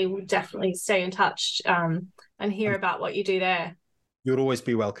 we'll definitely stay in touch and hear about what you do there. You'll always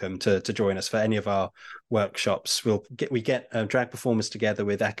be welcome to join us for any of our workshops. We get drag performers together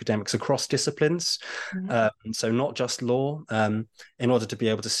with academics across disciplines, so not just law, in order to be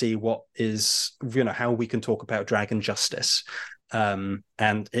able to see what is, how we can talk about drag and justice. And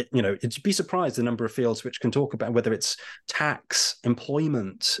it'd be surprised the number of fields which can talk about whether it's tax,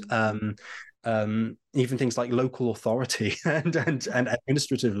 employment, even things like local authority and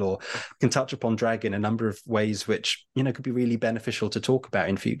administrative law can touch upon drag in a number of ways which could be really beneficial to talk about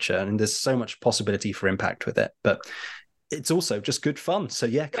in future. And there's so much possibility for impact with it, but it's also just good fun. So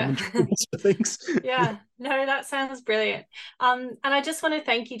come and join us for things. Yeah, no, that sounds brilliant. And I just want to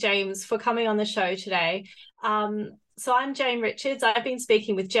thank you, James, for coming on the show today. So I'm Jane Richards. I've been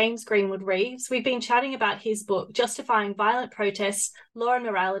speaking with James Greenwood-Reeves. We've been chatting about his book, Justifying Violent Protests, Law and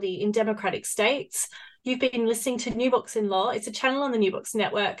Morality in Democratic States. You've been listening to New Books in Law. It's a channel on the New Books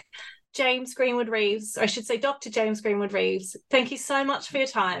Network. James Greenwood-Reeves, or I should say Dr. James Greenwood-Reeves, thank you so much for your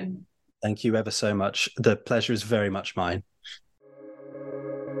time. Thank you ever so much. The pleasure is very much mine.